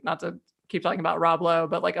again, like not to keep talking about Rob Lowe,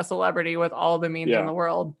 but like a celebrity with all the means in the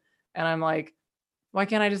world. And I'm like, why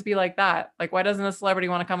can't I just be like that? Like, why doesn't a celebrity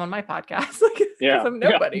want to come on my podcast? Like, because I'm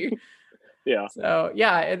nobody. Yeah. So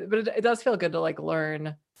but it does feel good to like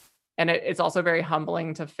learn. And it's also very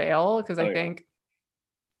humbling to fail, because I think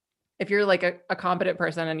if you're like a competent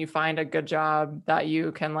person and you find a good job that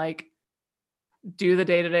you can like do the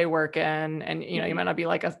day-to-day work in, and you know, you might not be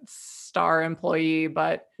like a star employee,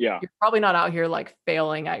 but you're probably not out here like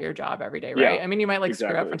failing at your job every day, right? I mean, you might like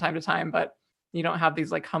screw up from time to time, but you don't have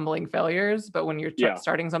these like humbling failures. But when you're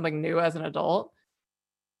starting something new as an adult,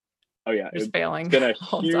 just failing. It's been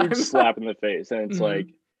a huge slap in the face. And it's like,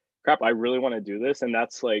 crap, I really want to do this. And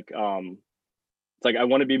that's like, it's like, I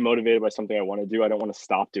want to be motivated by something I want to do. I don't want to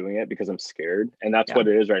stop doing it because I'm scared. And that's what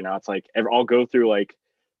it is right now. It's like, I'll go through like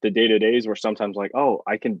the day-to-days where sometimes like, oh,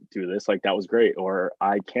 I can do this. Like, that was great. Or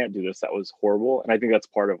I can't do this. That was horrible. And I think that's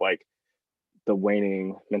part of like the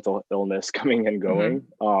waning mental illness coming and going.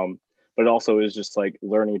 But it also is just like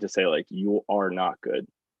learning to say like, you are not good,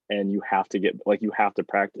 and you have to you have to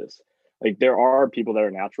practice. Like, there are people that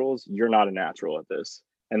are naturals. You're not a natural at this.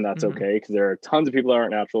 And that's okay, because there are tons of people that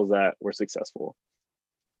aren't naturals that were successful.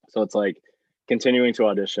 So it's like continuing to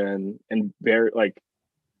audition, and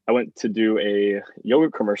I went to do a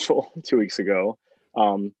yoga commercial 2 weeks ago.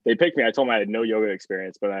 They picked me. I told them I had no yoga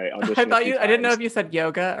experience, but I auditioned. I didn't know if you said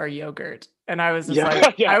yoga or yogurt. And I was just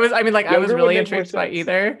I was really intrigued by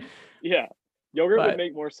either. Yeah. Yogurt would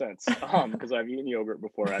make more sense. Because I've eaten yogurt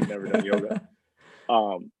before. I've never done yoga.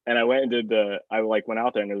 And I went and did went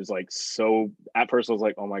out there, and it was like, so at first I was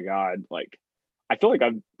like, oh my God, like, I feel like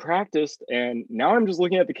I've practiced and now I'm just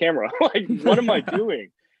looking at the camera. Like, what am I doing?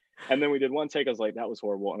 And then we did one take. I was like, that was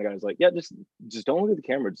horrible. And the guy was like, yeah, just don't look at the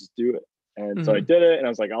camera, just do it. And so I did it, and I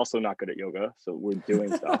was like, also not good at yoga, so we're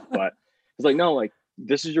doing stuff. But it's like, no, like,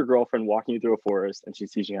 this is your girlfriend walking you through a forest and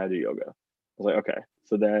she's teaching you how to do yoga. I was like, okay.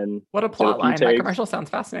 So then, what a plot line. That commercial sounds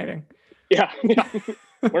fascinating. Yeah.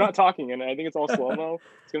 We're not talking, and I think it's all slow-mo.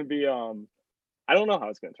 It's going to be, I don't know how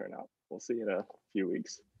it's going to turn out. We'll see in a few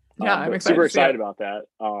weeks. Yeah, I'm excited. Super excited about that.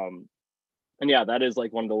 And yeah, that is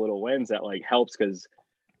like one of the little wins that like helps, because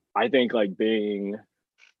I think like being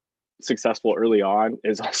successful early on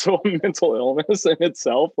is also a mental illness in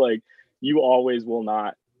itself. Like, you always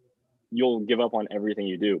you'll give up on everything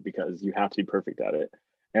you do because you have to be perfect at it.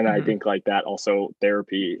 And I think like that also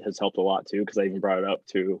therapy has helped a lot too, because I even brought it up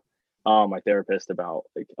to my therapist about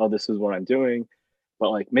like, oh, this is what I'm doing,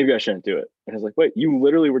 but like, maybe I shouldn't do it. And I was like, wait, you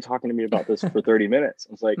literally were talking to me about this for 30 minutes.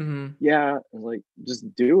 I was like, yeah. I was like,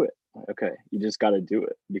 just do it. Like, okay, you just got to do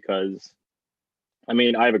it, because I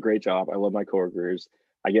mean, I have a great job. I love my coworkers.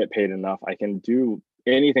 I get paid enough. I can do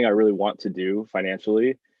anything I really want to do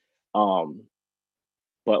financially.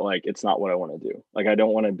 But like, it's not what I want to do. Like, I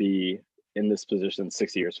don't want to be in this position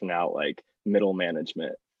 6 years from now, like middle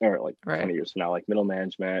management, or like 20 years from now, like middle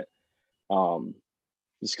management.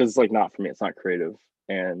 Just because it's like not for me. It's not creative.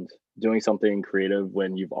 And doing something creative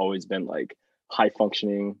when you've always been like high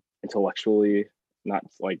functioning intellectually, not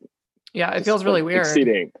like, it feels really weird.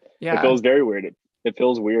 Exceeding. Yeah. It feels very weird. It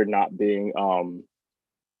feels weird not being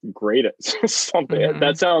great at something.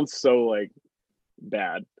 That sounds so like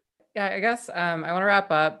bad. Yeah, I guess I want to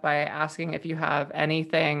wrap up by asking if you have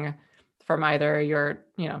anything from either your,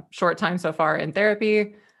 short time so far in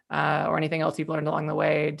therapy or anything else you've learned along the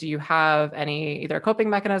way. Do you have any either coping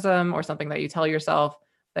mechanism or something that you tell yourself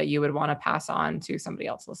that you would want to pass on to somebody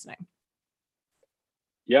else listening?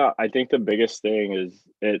 Yeah, I think the biggest thing is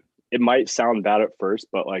it might sound bad at first,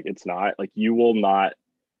 but like, it's not. Like, you will not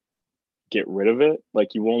get rid of it.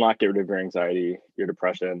 Like you will not get rid of your anxiety, your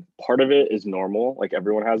depression. Part of it is normal, like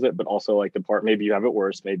everyone has it, but also like the part, maybe you have it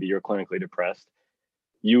worse, maybe you're clinically depressed.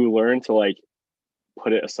 You learn to like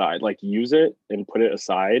put it aside, like use it and put it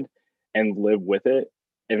aside and live with it.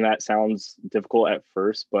 And that sounds difficult at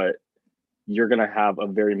first, but you're going to have a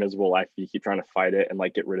very miserable life if you keep trying to fight it and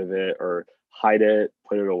like get rid of it or hide it,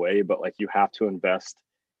 put it away. But like you have to invest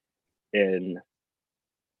in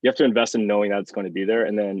knowing that it's going to be there,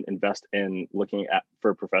 and then invest in looking at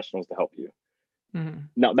for professionals to help you. Mm-hmm.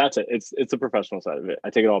 No, that's it. It's a professional side of it. I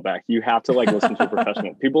take it all back. You have to like listen to a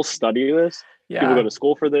professional. People study this. Yeah. People go to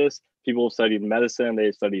school for this. People have studied medicine.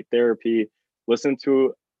 They study therapy. Listen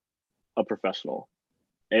to a professional.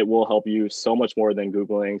 It will help you so much more than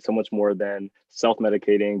Googling, so much more than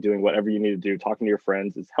self-medicating, doing whatever you need to do. Talking to your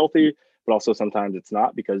friends is healthy, but also sometimes it's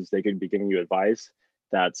not, because they could be giving you advice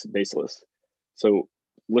that's baseless. So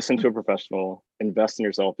listen to a professional, invest in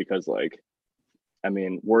yourself, because like, I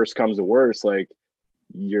mean, worst comes to worst, like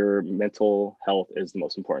your mental health is the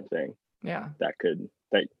most important thing. Yeah. That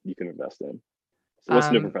you can invest in. So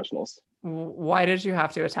listen to professionals. Why did you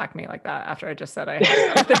have to attack me like that after I just said I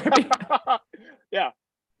had therapy? Yeah.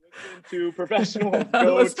 Listen to professionals.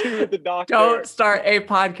 Go to the doctor. Don't start a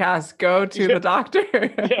podcast. Go to the doctor.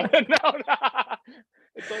 Yeah. No.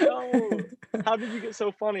 It's like, oh, how did you get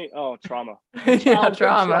so funny? Oh, trauma.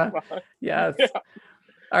 Trauma. Yes. Yeah.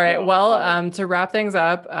 All right. Well, to wrap things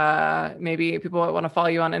up, maybe people want to follow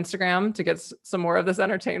you on Instagram to get some more of this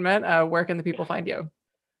entertainment. Where can the people find you?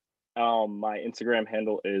 My Instagram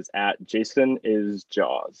handle is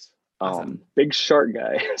 @JasonIsJaws. Awesome. Big shark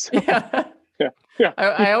guy. So, yeah.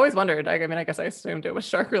 I always wondered. I mean, I guess I assumed it was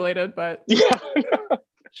shark related, but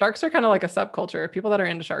sharks are kind of like a subculture. People that are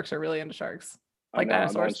into sharks are really into sharks, like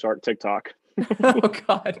dinosaurs. I'm on shark TikTok. Oh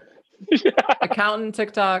God. Accountant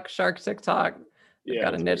TikTok, shark TikTok. You've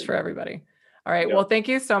got a niche for everybody. All right. Yep. Well, thank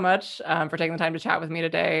you so much for taking the time to chat with me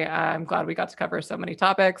today. I'm glad we got to cover so many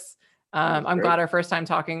topics. I'm glad our first time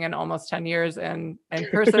talking in almost 10 years and in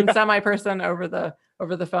person, semi-person over the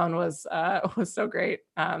phone was so great.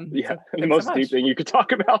 The most deep thing you could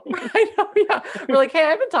talk about. I know. Yeah. We're like, hey, I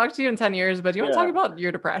haven't talked to you in 10 years, but do you want to talk about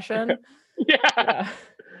your depression? Yeah.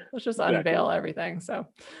 Let's just unveil everything. So,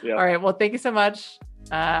 all right. Well, thank you so much.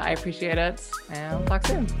 I appreciate it, and we'll talk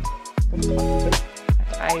soon.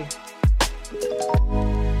 Bye.